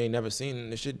we ain't never seen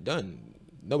this shit done.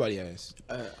 Nobody has.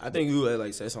 I think you had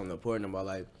like said something important about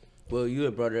like, well, you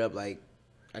had brought it up like,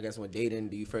 I guess when dating,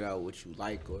 do you figure out what you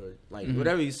like or like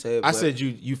whatever you said. I said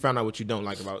you found out what you don't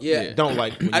like about. Yeah. Don't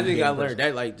like. When I you think meet I a person. learned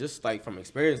that like just like from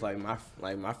experience, like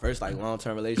my first like long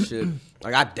term relationship,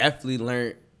 like I definitely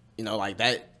learned,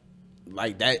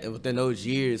 like that within those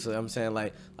years. So I'm saying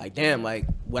like damn, like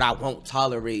what I won't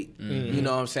tolerate, you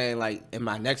know what I'm saying, like in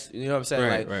my next, you know what I'm saying,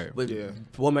 Right, like right. with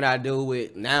woman I deal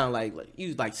with now, like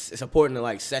you like it's important to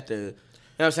like set the, you know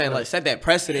what I'm saying, like set that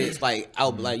precedence, like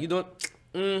I'll be like you don't.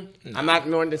 I'm not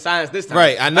ignoring the signs this time.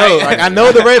 Right, I know. Like I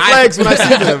know the red flags when I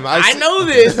see them. I know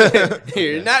this.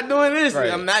 You're not doing this. Right.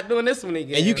 I'm not doing this one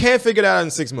again. And you can't figure it out in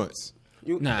 6 months.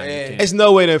 You, Nah, you can't. It's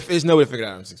no way to figure it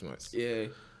out in 6 months. Yeah.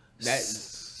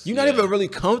 You're not even really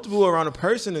comfortable around a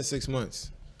person in 6 months.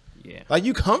 Yeah. Like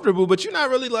you comfortable, but you're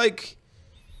not really like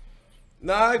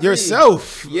Nah,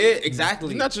 yourself. Yeah, exactly.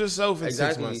 You're not yourself in 6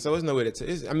 Exactly. months. So there's no way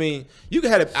to. I mean, you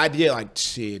could have an idea like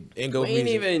shit and go. We ain't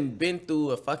music. even been through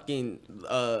a fucking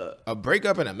A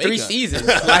breakup and a makeup. 3 seasons.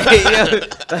 Like,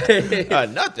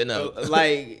 Nothing though.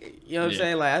 like, you know what I'm Yeah.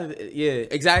 saying? Like,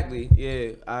 exactly.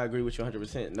 Yeah, I agree with you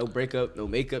 100%. No breakup, no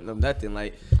makeup, no nothing.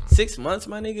 Like 6 months,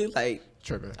 my nigga. Like,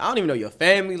 Tripping. I don't even know your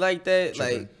family like that.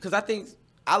 Tripping. Like, cause I think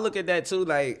I look at that too.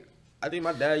 Like, I think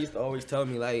my dad used to always tell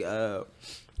me like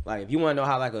if you want to know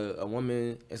how like a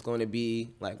woman is going to be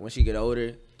like when she get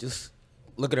older, just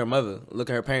look at her mother, look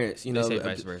at her parents. You They know, say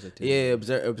vice versa, too. Yeah,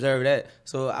 observe that.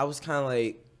 So I was kind of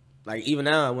like even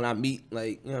now when I meet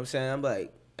like, you know what I'm saying, I'm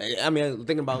like, I mean,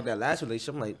 thinking about that last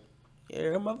relationship, I'm like, yeah,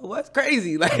 her mother was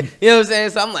crazy. Like, you know what I'm saying?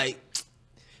 So I'm like,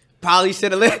 probably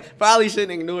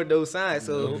shouldn't ignore those signs.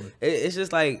 So it's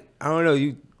just like, I don't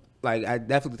know, I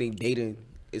definitely think dating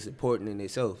is important in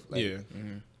itself. Like, Yeah.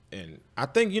 And I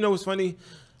think what's funny.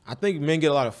 I think men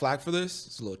get a lot of flack for this.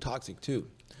 It's a little toxic too.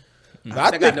 But I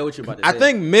think I know what you're about to I say.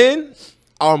 think men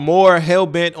are more hell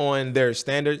bent on their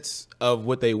standards of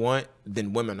what they want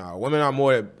than women are. Women are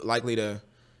more likely to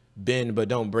bend but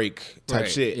don't break type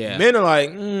Right, shit. yeah. Men are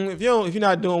like, if you're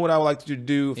not doing what I would like you to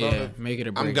do, Yeah, make it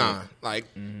or break I'm it. gone. Like,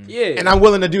 Yeah. and I'm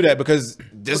willing to do that because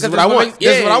this is what I that's what want. makes-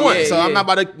 This is what I yeah, want. yeah, So I'm yeah. not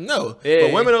about to no. Yeah.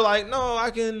 But women are like, no,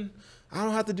 I don't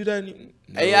have to do that. No.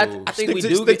 Hey, I think we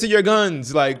do stick get- to your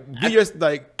guns. Like,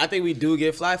 I think we do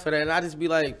get fly for that, and I just be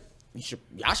like,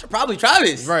 y'all should probably try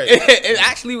this. Right. It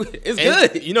actually is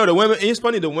and, good. You know, the women. It's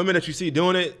funny. The women that you see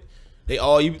doing it, they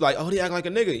like, oh, they act like a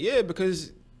nigga. Yeah,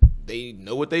 because they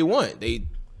know what they want. They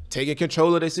taking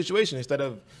control of their situation instead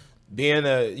of being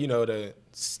the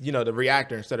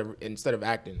reactor instead of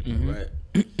acting.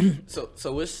 Right. So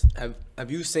what's have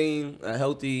you seen a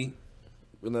healthy,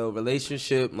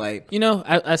 relationship like?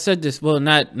 I said this, well,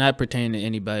 not pertaining to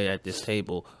anybody at this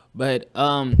table, but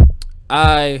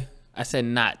I said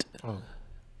not.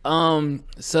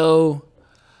 So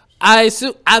I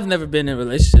assume I've never been in a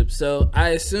relationship, so I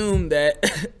assume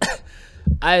that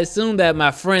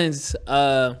my friends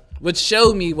would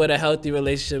show me what a healthy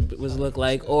relationship was look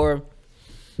like, or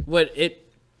what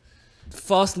it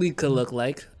falsely could look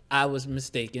like. I was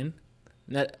mistaken.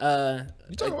 That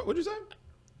You talking about what you say?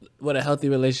 what a healthy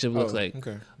relationship looks Oh, like.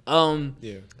 okay.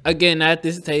 Yeah. Again, not at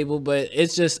this table, but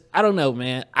it's just I don't know,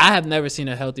 man. I have never seen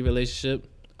a healthy relationship.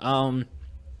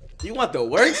 You want the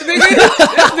works, nigga?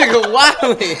 This nigga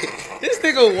wildin'. This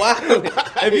nigga wildin'.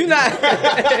 If you not,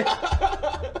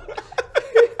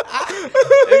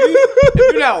 if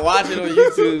you're not watching on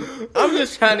YouTube, I'm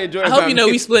just trying to enjoy. I hope you know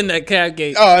we splitting that carrot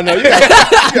cake. Oh no, you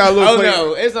got a little Oh plate.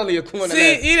 no, it's only a corner.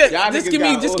 See, that eat it. y'all Just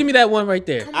niggas give me that one right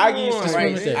there. I give you Come some on,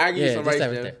 right man. there. I give you some just right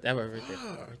that there. right there. That right there.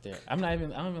 Right there. I don't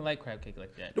even like crab cake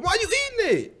like that. Then why you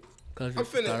eating it? 'Cause I'm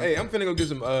finna go get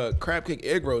some crab cake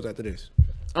egg rolls after this.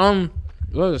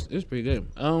 It's pretty good.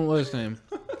 What was his name?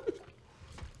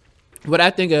 What I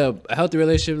think a healthy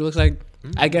relationship looks like,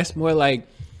 I guess more like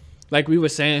we were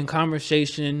saying,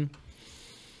 conversation,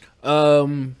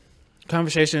 learning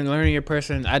your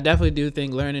person. I definitely do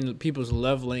think learning people's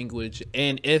love language,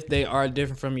 and if they are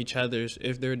different from each other's,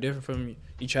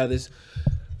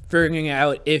 figuring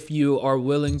out if you are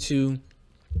willing to,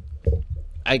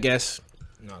 I guess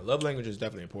No, love language is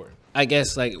definitely important. like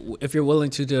if you're willing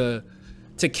to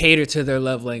cater to their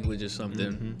love language or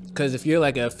something. Because if you're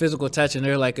like a physical touch and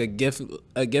they're like a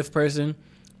gift person,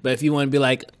 But if you want to be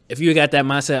like, if you got that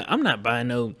mindset, I'm not buying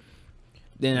no,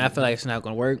 then I feel like it's not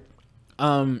gonna work.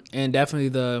 And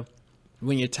definitely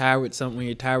when you're tired with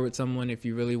someone, if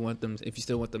you really want them, if you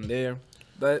still want them there.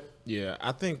 But yeah,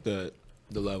 I think the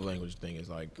love language thing is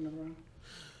like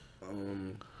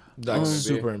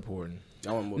super important.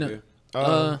 I want more beer.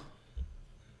 No,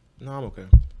 I'm okay.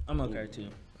 I'm okay too.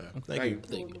 Yeah. Thank you.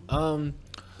 Thank you.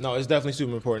 No, it's definitely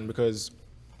super important because,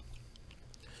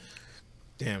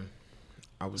 damn,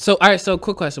 So all right. So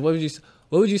quick question: What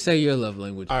would you say your love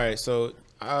language? All right. So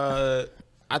I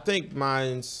think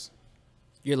mine's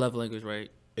Your love language, right?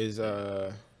 is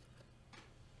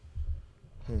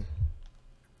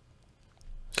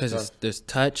Because there's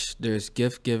touch, there's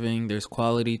gift giving, there's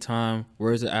quality time,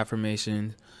 words of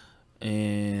affirmation,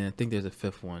 and I think there's a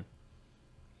fifth one.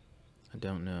 I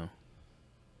don't know.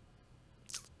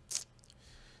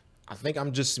 I think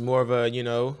I'm just more of a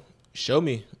show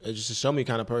me, just a show me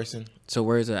kind of person. So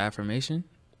words of affirmation?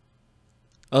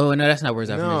 Oh no, that's not words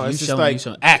of affirmation. No, You it's just show like me, you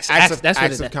show me. Acts of kindness. That's what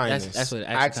acts of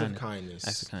kindness.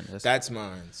 Acts of kindness. That's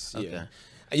mine. Okay. Yeah.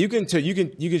 And you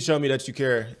can show me that you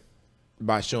care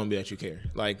by showing me that you care.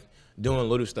 Like doing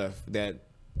little stuff that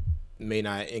may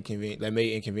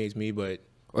inconvenience me, but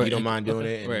you don't mind doing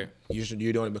it, and right.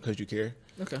 you're doing it because you care.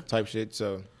 Okay. Type shit.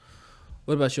 So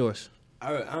What about yours?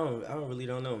 I really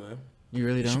don't know, man. You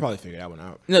really you should don't? probably figure that one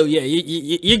out. No, yeah,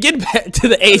 you're getting back to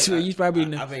the age where you probably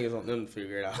know. I think it's on them to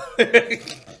figure it out.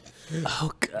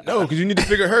 Oh god. No, because you need to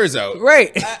figure hers out.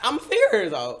 Right. I'm figuring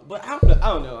it out, but I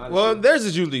don't know. Honestly. Well, theirs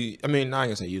is usually. I mean, I ain't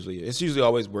gonna say usually. It's usually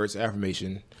always words of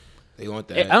affirmation. They want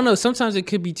that. I don't know. Sometimes it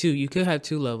could be two. You could have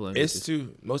two love languages. It's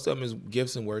two. Most of them is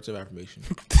gifts and words of affirmation.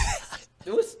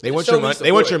 Just They want show your me money.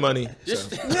 They want your support. money. Just,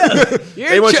 So. You're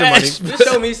They want your money. trash. just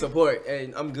show me support,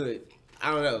 and I'm good. I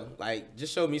don't know. Like,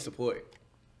 just show me support.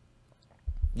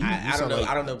 I don't know.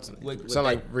 I don't know. What Sound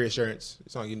like reassurance.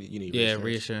 It's not like you need. Yeah, reassurance.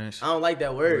 reassurance. I don't like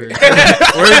that word. Words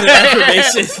of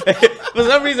affirmation. For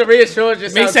some reason, reassurance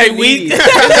just Makes sounds that too weak.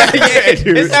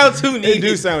 needy. It sounds too needy. It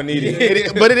do sound needy,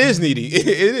 but it is needy. It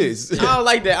is. I don't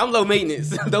like that. I'm low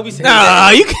maintenance. Don't be saying No,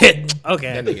 that. you can't.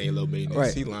 Okay. That nigga ain't low maintenance.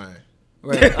 Right. He lying.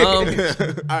 Right.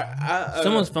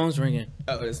 Someone's phone's ringing.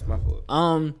 Oh, it's my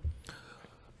fault.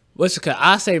 What's it called?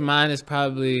 I say mine is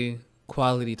probably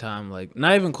quality time. Like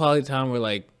not even quality time. We're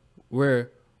like we're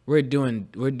doing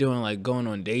like going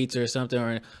on dates or something,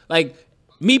 or like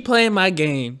me playing my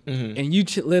game and you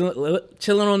chilling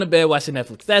on the bed watching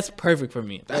Netflix. That's perfect for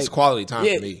me. That's like, quality time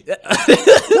yeah. for me.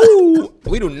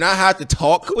 We do not have to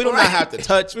talk. We do not have to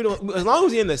touch. We don't. As long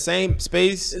as you're in the same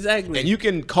space, Exactly. and you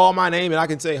can call my name and I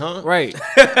can say, "Huh?" Right.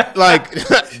 Like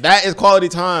that is quality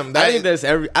time. I think that's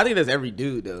every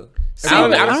dude though. I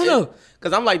don't know.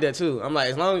 Cause I'm like that too. I'm like,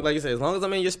 as long like you said, as long as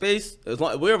I'm in your space, as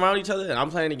long we're around each other and I'm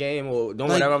playing the game or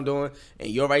doing whatever I'm doing, and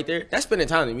you're right there, that's spending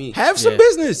time to me. Have some Yeah.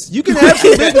 business. You can have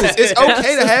some business. It's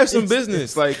okay to have some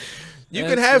business. Like you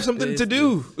can Have have some something to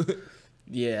do. Yeah.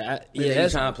 Yeah, you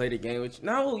That's, trying to play the game with you.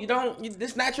 No, you don't.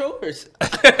 This not yours.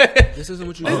 This isn't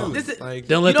what you do. This is- Like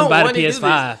don't You let them buy the wanna do this.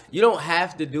 PS5. You don't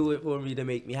have to do it for me to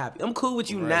make me happy. I'm cool with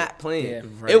you not playing. Yeah.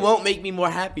 Right. It won't make me more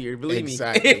happier. Believe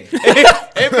Exactly. me.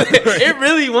 it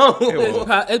really won't.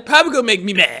 It's probably gonna make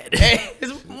me mad.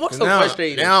 It's more so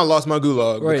frustrating. Now I lost my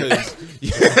gulag Right.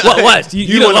 because What?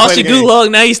 You wanna lost play your the game.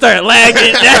 gulag. Now you start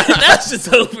lagging. That's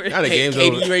just over. Now the game's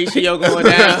KD over. ratio going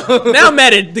down. Now I'm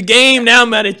mad at the game. Now I'm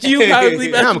mad at you. Probably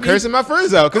about Now to I'm be- cursing my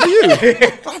friends out because of you.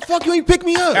 Why the fuck you ain't pick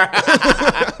me up?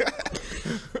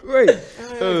 Right.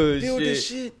 Oh Deal with this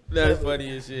shit. shit. That's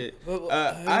funny as shit.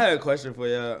 I had a question for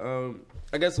y'all.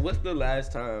 I guess what's the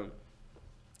last time?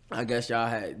 I guess y'all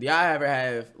had. Do y'all ever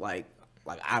have like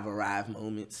I've arrived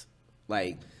moments?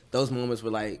 Like those moments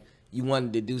where like you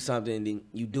wanted to do something and then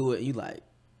you do it and you like,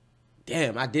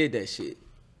 damn, I did that shit.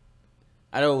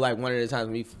 I know like one of the times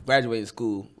when we graduated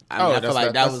school, I feel that's- like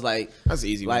that that's- was like That's an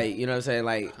easy one. like you know what I'm saying?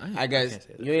 Like I guess can't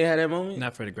say that. you ain't had that moment.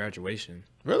 Not for the graduation.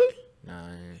 Really? Nah.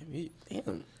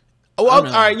 Damn. Oh, I well, don't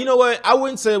all know. right. You know what? I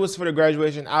wouldn't say it was for the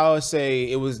graduation. I would say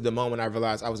it was the moment I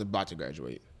realized I was about to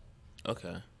graduate.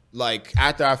 Okay. Like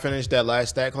after I finished that last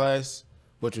stat class,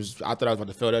 which was I thought I was about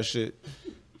to fail that shit.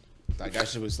 Like that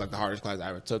shit was like the hardest class I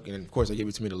ever took, and of course they gave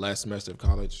it to me the last semester of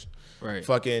college. Right.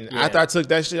 Fucking Yeah. after I took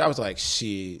that shit, I was like,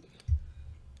 shit,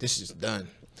 this is done.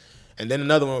 And then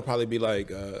another one would probably be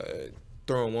like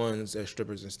throwing ones at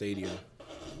strippers in stadium.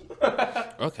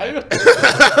 Okay.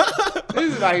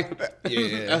 This is like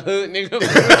Yeah. a hood nigga.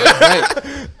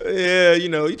 Yeah, you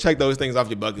know, you check those things off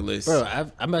your bucket list. Bro,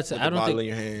 I'm about to say, Put I the don't bottle think. in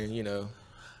your hand, you know.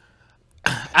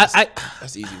 I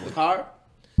That's the easy one. Car.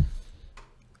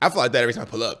 I feel like that every time I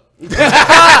pull up.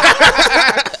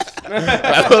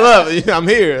 I pull up. I'm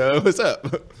here. What's up?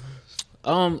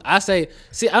 I say,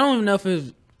 see, I don't even know if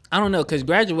it's, I don't know, because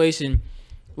graduation,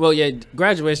 well, yeah,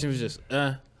 graduation was just,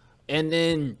 and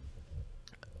then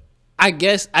I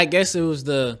guess it was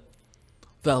the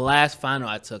last final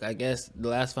I took. I guess the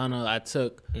last final I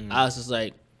took, I was just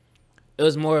like, it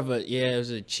was more of a, it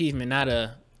was an achievement, not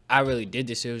a, I really did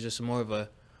this. It was just more of a,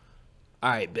 all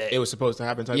right, bet. It was supposed to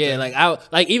happen type thing.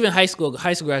 Like even high school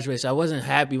graduation, I wasn't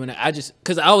happy when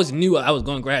because I always knew I was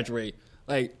going to graduate.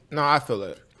 Like, no, I feel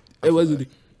it. It wasn't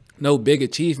no big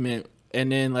achievement,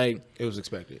 and then like it was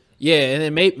expected. Yeah, and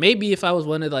then maybe if I was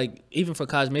one of like, even for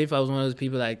college, maybe if I was one of those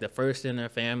people like the first in their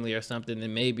family or something,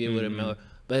 then maybe it would have melted.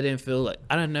 But I didn't feel like,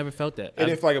 I never felt that. It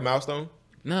didn't feel like a milestone.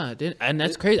 No, it didn't, and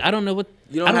that's crazy. I don't know what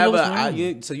you don't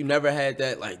have so you never had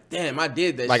that like, damn, I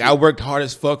did that. Like shit. I worked hard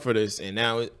as fuck for this, and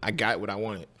now I got what I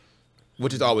wanted,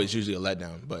 which is always usually a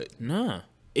letdown. But no,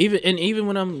 even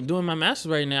when I'm doing my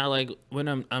master's right now, like when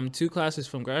I'm 2 classes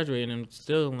from graduating, I'm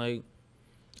still like,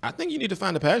 I think you need to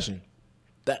find a passion.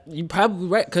 That you probably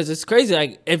right, because it's crazy.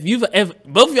 Like if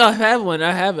both of y'all have one,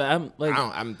 I have it. I'm like,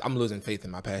 I'm losing faith in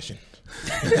my passion.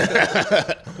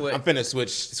 I'm finna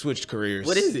switch careers.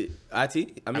 What is it?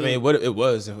 IT? I mean, what it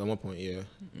was at one point, yeah.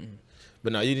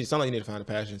 But no, something like you need to find a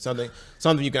passion. Something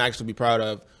you can actually be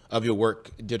proud of your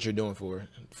work that you're doing for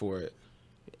it.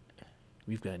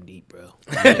 We've gotten deep, bro.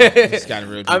 It's gotten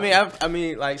real deep. I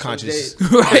mean, like conscious, so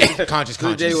Jay, right? Conscious.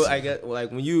 So Jay, I guess,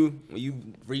 like when you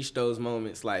reach those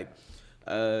moments, like,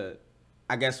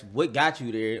 I guess what got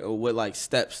you there, or what like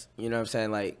steps, you know what I'm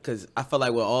saying? Like, cause I feel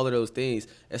like with all of those things,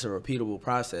 it's a repeatable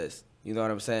process. You know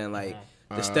what I'm saying? Like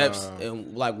the steps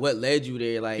and like what led you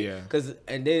there, like, cause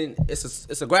and then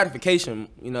it's a gratification,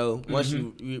 you know, once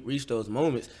you reach those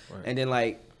moments, and then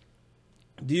like.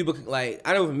 Do you like?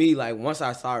 I know for me, like once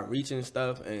I started reaching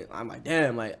stuff, and I'm like,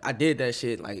 damn, like I did that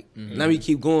shit. Like let me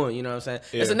keep going. You know what I'm saying?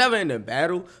 Yeah. It's a never-ending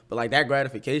battle, but like that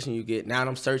gratification you get. Now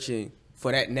I'm searching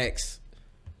for that next.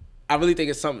 I really think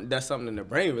it's something that's something in the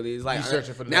brain. Really, it's like you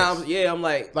searching for the now. Next. I'm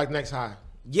like next high.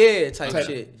 Yeah, type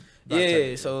shit.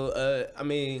 Yeah. So I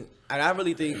mean, and I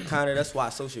really think kind of that's why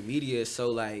social media is so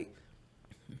like.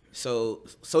 So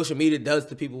social media does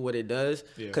to people what it does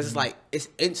because it's like it's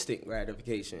instant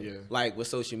gratification, like with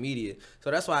social media. So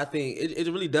that's why I think it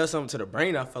really does something to the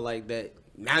brain. I feel like that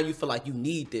now you feel like you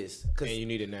need this, and you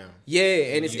need it now.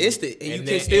 Yeah, and it's instant, and you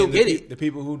can still get it. The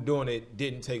people who doing it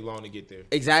didn't take long to get there.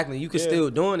 Exactly, you can still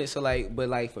doing it. So like, but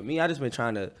like for me, I just been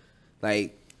trying to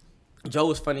like. Joe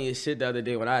was funny as shit the other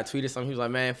day when I tweeted something. He was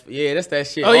like, "Man, yeah, that's that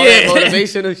shit. Oh yeah,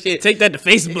 motivational shit. Take that to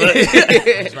Facebook.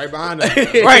 It's right behind us.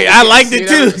 Right, I liked it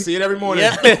too. See it every morning.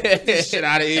 Shit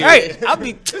out of here. Right, I'll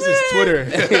be. This is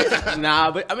Twitter. Nah,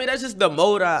 but I mean that's just the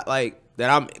mode that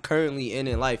I'm currently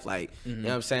in life. Like you know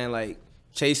what I'm saying, like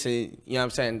chasing. You know what I'm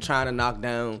saying, trying to knock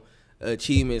down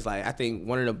achievements. Like I think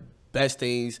one of the best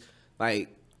things,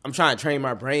 like. I'm trying to train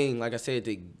my brain, like I said,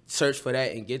 to search for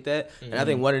that and get that. And I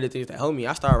think one of the things that helped me,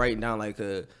 I started writing down like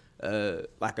a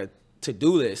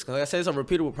to-do list. Cause like I said, it's a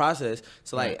repeatable process.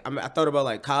 So like I thought about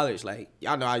like college. Like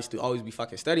y'all know I used to always be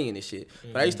fucking studying this shit.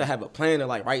 But I used to have a plan of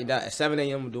like writing down at 7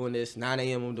 a.m. I'm doing this, 9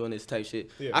 a.m. I'm doing this type shit.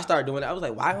 Yeah. I started doing that. I was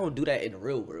like, why don't do that in the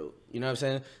real world? You know what I'm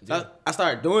saying? So I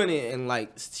started doing it and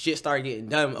like shit started getting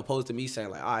done opposed to me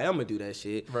saying like, all right, I'm gonna do that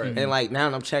shit. Right. And like now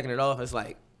I'm checking it off. It's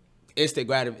like, instant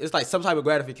gratification. It's like some type of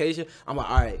gratification. I'm like,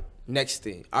 all right, next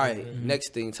thing. All right, next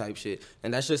thing type shit.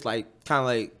 And that's just like kind of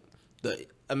like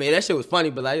I mean, that shit was funny,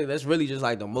 but like that's really just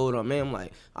like the mode I'm in. I'm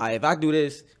like, all right, if I do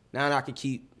this, now I can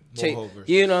keep.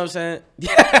 You know what I'm saying?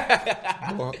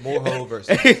 more Hov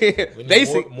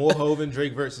versus. More Hov and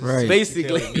Drake versus. Right.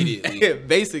 Basically.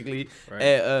 Basically. Right.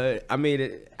 And I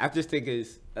mean, I just think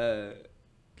it's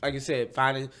like I said,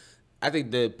 finding. I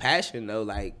think the passion though,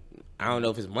 like I don't know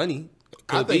if it's money.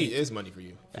 I think it is money for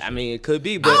you. I mean, it could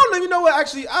be, but I don't even know what.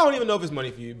 Actually, I don't even know if it's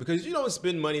money for you because you don't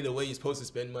spend money the way you're supposed to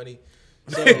spend money.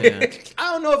 So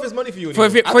I don't know if it's money for you anymore.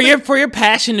 For your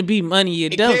passion to be money,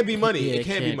 it can't be money. Yeah, it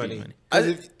can't be money.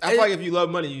 I feel like if you love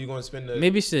money, you're going to spend.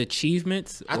 Maybe it's the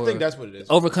achievements. I think that's what it is.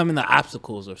 Overcoming the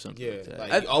obstacles or something. Yeah,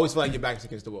 like you always feel like your back's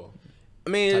against the wall. I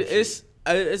mean, it's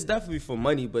definitely for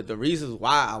money, but the reasons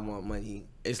why I want money,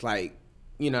 it's like.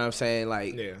 You know what I'm saying?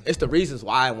 Like, it's the reasons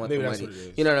why I want the money.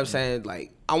 You know what I'm saying?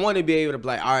 Like, I want to be able to be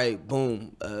like, all right,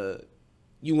 boom,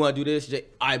 you want to do this?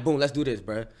 All right, boom, let's do this,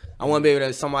 bro. I want to be able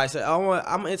to, somebody say,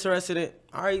 I'm interested in,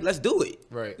 all right, let's do it.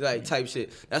 Right. Like type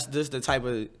shit. That's just the type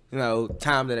of,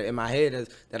 time that in my head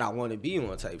that I want to be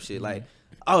on type shit. Like,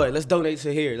 all right, let's donate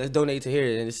to here. Let's donate to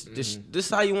here. And it's just this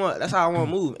how you want. That's how I want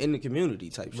to move in the community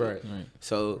type shit. Right.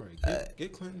 So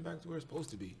Get Clinton back to where it's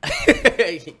supposed to be.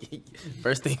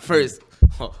 first thing first,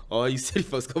 all you city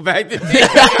folks go back to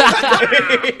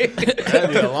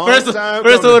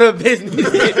first order of business.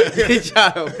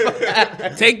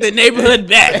 Take the neighborhood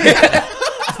back.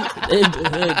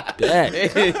 Neighborhood back.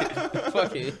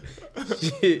 Fucking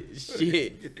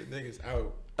shit. Get the niggas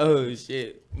out. Oh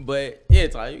shit. But yeah,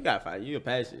 Ty, you gotta find you a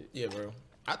passion. Yeah, bro.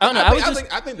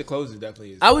 I think the closers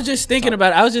definitely is. I was just thinking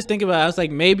about it. I was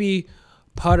like, maybe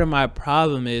part of my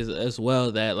problem is as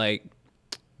well that like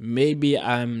maybe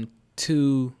I'm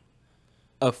too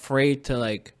afraid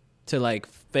to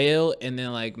fail and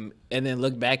then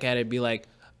look back at it and be like,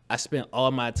 I spent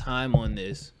all my time on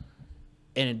this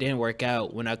and it didn't work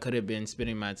out when I could have been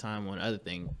spending my time on other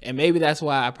things. And maybe that's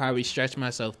why I probably stretch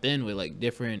myself thin with like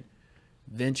different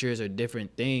ventures or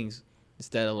different things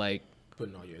instead of like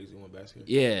putting all your eggs in one basket.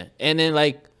 Yeah. And then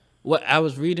like what I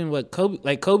was reading what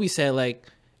Kobe said, like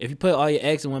if you put all your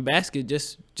eggs in one basket,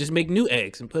 just make new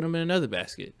eggs and put them in another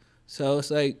basket. So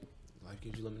it's like life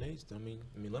gives you lemonades. I mean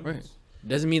lemons. Right.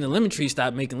 Doesn't mean the lemon tree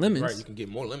stopped making lemons. Right, you can get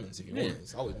more lemons if you want.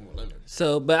 It's always more lemons.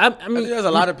 So, but I mean, there's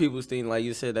a lot of people's thing, like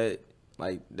you said, that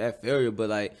like that failure, but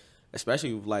like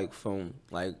especially like from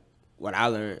like what I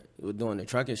learned with doing the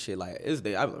trucking shit, like it's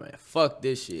the I'm like, man, fuck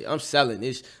this shit. I'm selling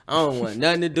this. I don't want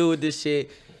nothing to do with this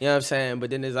shit. You know what I'm saying? But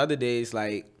then there's other days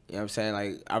like, you know what I'm saying,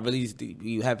 like I really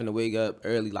you having to wake up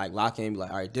early, like lock in, be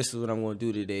like, all right, this is what I'm gonna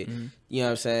do today. Mm-hmm. You know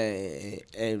what I'm saying?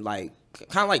 And like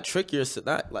kind of like trick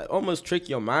not like almost trick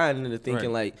your mind into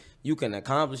thinking like you can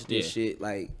accomplish this shit,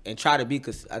 like, and try to be,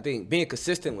 I think being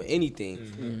consistent with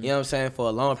anything, you know what I'm saying, for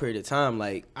a long period of time,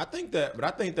 like. I think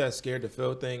that scared to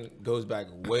fail thing goes back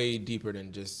way deeper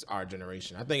than just our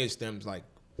generation. I think it stems like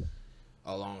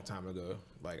a long time ago.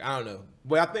 Like, I don't know.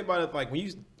 But I think about it, like, when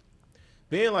you,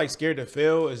 being like scared to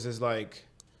fail is just like,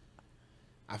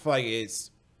 I feel like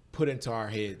it's put into our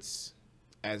heads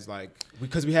as like,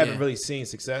 because we haven't really seen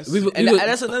success.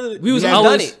 That's another, we was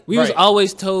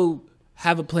always told,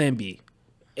 have a plan B,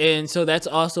 and so that's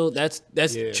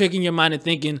tricking your mind and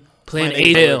thinking plan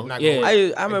A fail.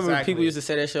 Yeah, I remember people used to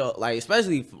say that shit, like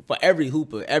especially for every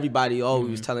hooper, everybody always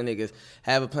was telling niggas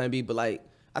have a plan B. But like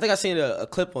I think I seen a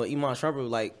clip on Iman Shumpert,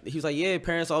 like he was like, yeah,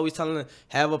 parents always telling them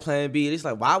have a plan B. And it's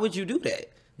like, why would you do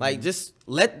that? Like, just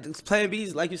let plan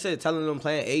B's, like you said, telling them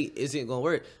plan A isn't gonna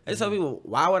work. I just tell people,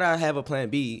 why would I have a plan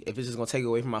B if it's just gonna take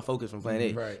away from my focus from plan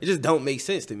A? Right. It just don't make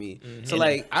sense to me. So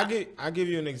like, I give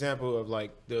you an example of like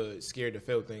the scared to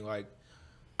fail thing. Like,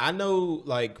 I know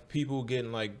like people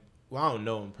getting like, well, I don't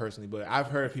know them personally, but I've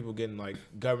heard people getting like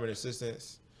government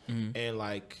assistance and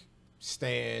like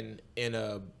staying in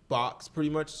a box pretty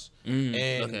much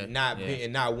and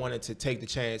not wanting to take the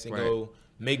chance and go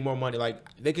make more money. Like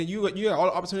you got all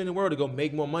the opportunity in the world to go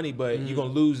make more money, but you're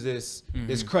gonna lose this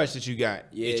crush that you got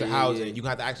at your housing. You're gonna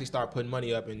have to actually start putting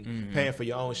money up and paying for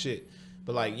your own shit.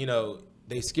 But like, you know,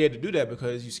 they scared to do that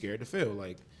because you scared to fail.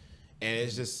 Like, and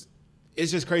it's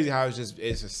just crazy how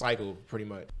it's a cycle pretty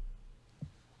much.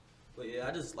 But yeah,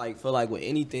 I just like feel like with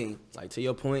anything, like to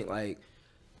your point, like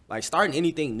starting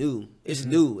anything new, it's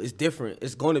new, it's different,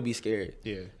 it's going to be scary.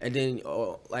 Yeah. And then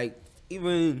like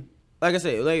even like I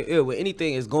said, like with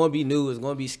anything, it's going to be new, it's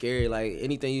going to be scary. Like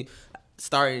anything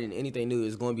starting anything new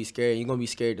is going to be scary. You're going to be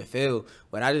scared to fail.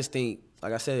 But I just think,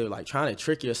 like I said, like trying to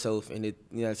trick yourself and you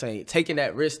know what I'm saying, taking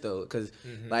that risk though, because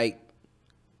like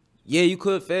yeah, you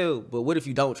could fail, but what if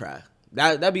you don't try?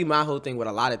 That'd be my whole thing with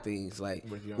a lot of things. Like,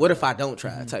 what if I don't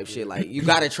try type shit? Like, you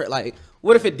gotta try. Like,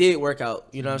 what if it did work out?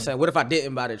 You know what I'm saying? What if I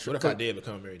didn't buy the truck? What if I did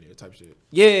become a millionaire type shit?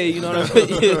 Yeah, you know what I'm saying?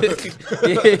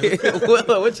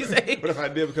 Yeah. What you say? What if I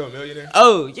did become a millionaire?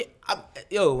 Oh, yeah.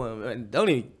 Don't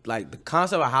even, like, the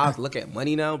concept of how I look at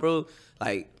money now, bro.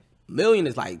 Like, million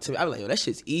is like, to me, I'm like, yo, that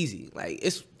shit's easy. Like,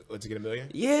 it's. To get $1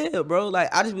 million? Yeah, bro.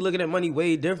 Like, I just be looking at money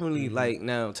way differently, like,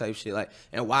 now type shit. Like,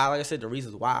 and why, like I said, the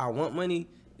reasons why I want money,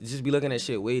 just be looking at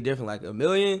shit way different. Like $1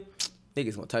 million,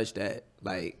 niggas gonna touch that.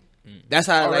 Like that's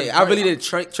how like I really did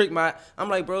trick my. I'm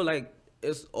like, bro, like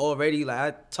it's already like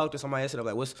I talked to somebody yesterday. I'm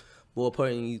like, what's more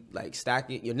important? You like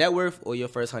stacking your net worth or your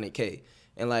first 100K?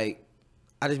 And like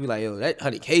I just be like, yo, that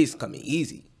 100K is coming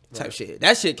easy type shit.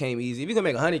 That shit came easy. If you can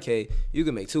make 100K, you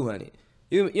can make 200.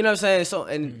 You know what I'm saying? So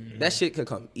and that shit could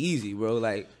come easy, bro.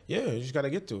 Like yeah, you just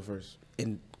gotta get to it first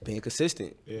and being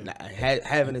consistent. Yeah,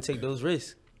 having to take those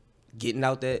risks. Getting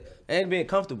out that and being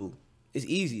comfortable. It's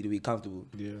easy to be comfortable.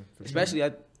 Yeah. Especially,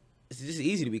 it's just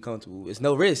easy to be comfortable. It's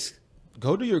no risk.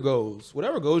 Go do your goals.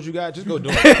 Whatever goals you got, just go do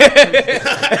it.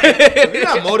 If you're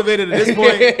not motivated at this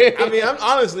point, I mean,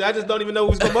 I just don't even know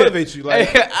who's gonna motivate you. Like,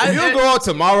 if you go out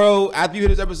tomorrow after you hear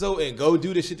this episode and go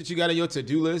do the shit that you got on your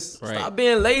to-do list. Right. Stop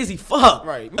being lazy. Fuck.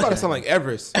 Right. We about to sound like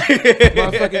Everest.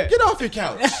 Motherfucker, get off your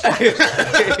couch.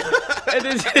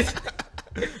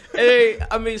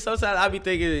 I mean, sometimes I be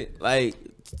thinking, like,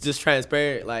 just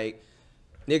transparent, like,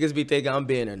 niggas be thinking I'm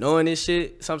being annoying and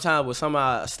shit sometimes with some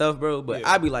of my stuff, bro. But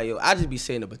I be like, yo, I just be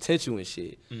seeing the potential and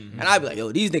shit. And I be like,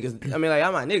 yo, these niggas, I mean, like,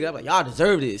 I'm my nigga. I'm like, y'all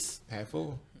deserve this. Half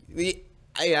full. Yeah,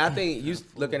 I think you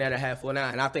looking at it half full now,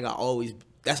 and I think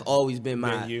that's always been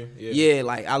my, yeah,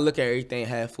 like, I look at everything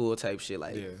half full type shit.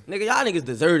 Like, nigga, y'all niggas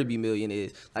deserve to be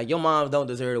millionaires. Like, your moms don't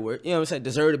deserve to work. You know what I'm saying?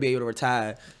 Deserve to be able to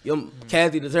retire. Your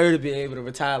Kathy deserve to be able to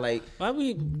retire. Like, why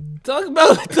we talk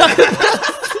about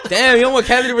damn, you don't want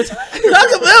Kathy to retire?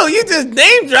 Talk about you just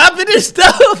name dropping this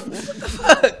stuff.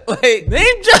 Like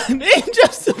name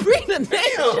drop Sabrina.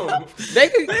 Damn, they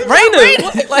could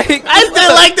Raina. Like I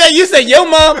still like that. You said your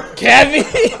mom,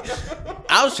 Kathy.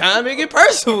 I was trying to make it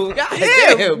personal. God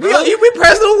damn, bro. You be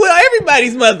personal with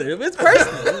everybody's mother. It's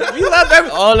personal. You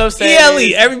love all I'm saying.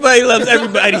 ELE. Everybody loves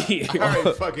everybody here. All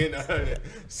right, fucking.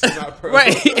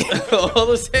 Right.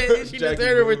 All I'm saying is she deserved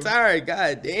to retire.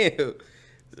 God damn.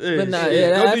 But nah,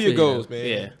 go do your goals, man.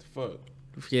 Yeah. Fuck.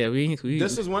 Yeah, we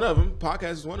this is one of them.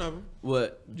 Podcast is one of them.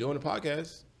 What? Join the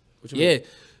podcast. What you mean?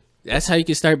 That's how you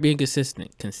can start being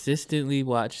consistent. Consistently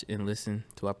watch and listen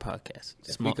to our podcast.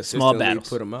 Small battles.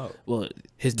 Put them out. Well,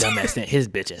 his dumb ass, his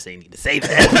bitch ass ain't need to say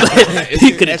that.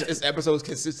 This episode's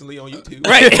consistently on YouTube.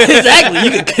 Right, exactly. You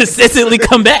can consistently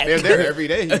come back. They're there every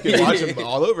day. You can watch them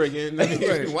all over again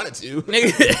if you wanted to.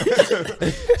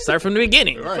 Start from the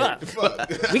beginning. Right. Fuck.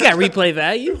 We got replay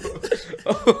value.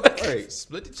 Right.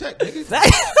 Split the check,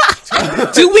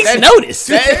 nigga. 2 weeks notice.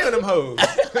 Damn them hoes.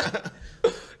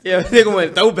 Yeah, nigga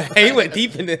went throwback. He went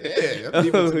deep in it. Yeah, I'm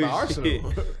deep into my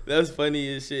arsenal. That's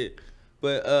funny as shit.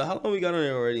 But how long we got on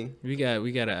there already? We got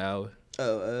an hour.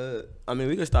 I mean,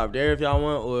 we can stop there if y'all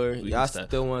want, or y'all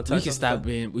still want to touch. We can stop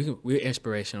being. We're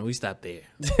inspirational. We stop there.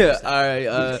 Yeah. All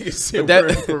right. With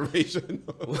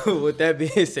that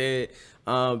being said,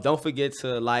 don't forget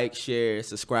to like, share,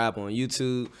 subscribe on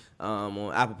YouTube,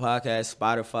 on Apple Podcasts,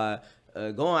 Spotify.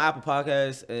 Go on Apple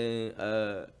Podcasts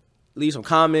and leave some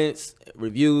comments,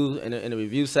 reviews in the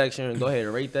review section. Go ahead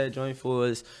and rate that joint for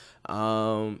us.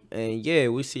 And yeah,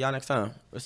 we'll see y'all next time.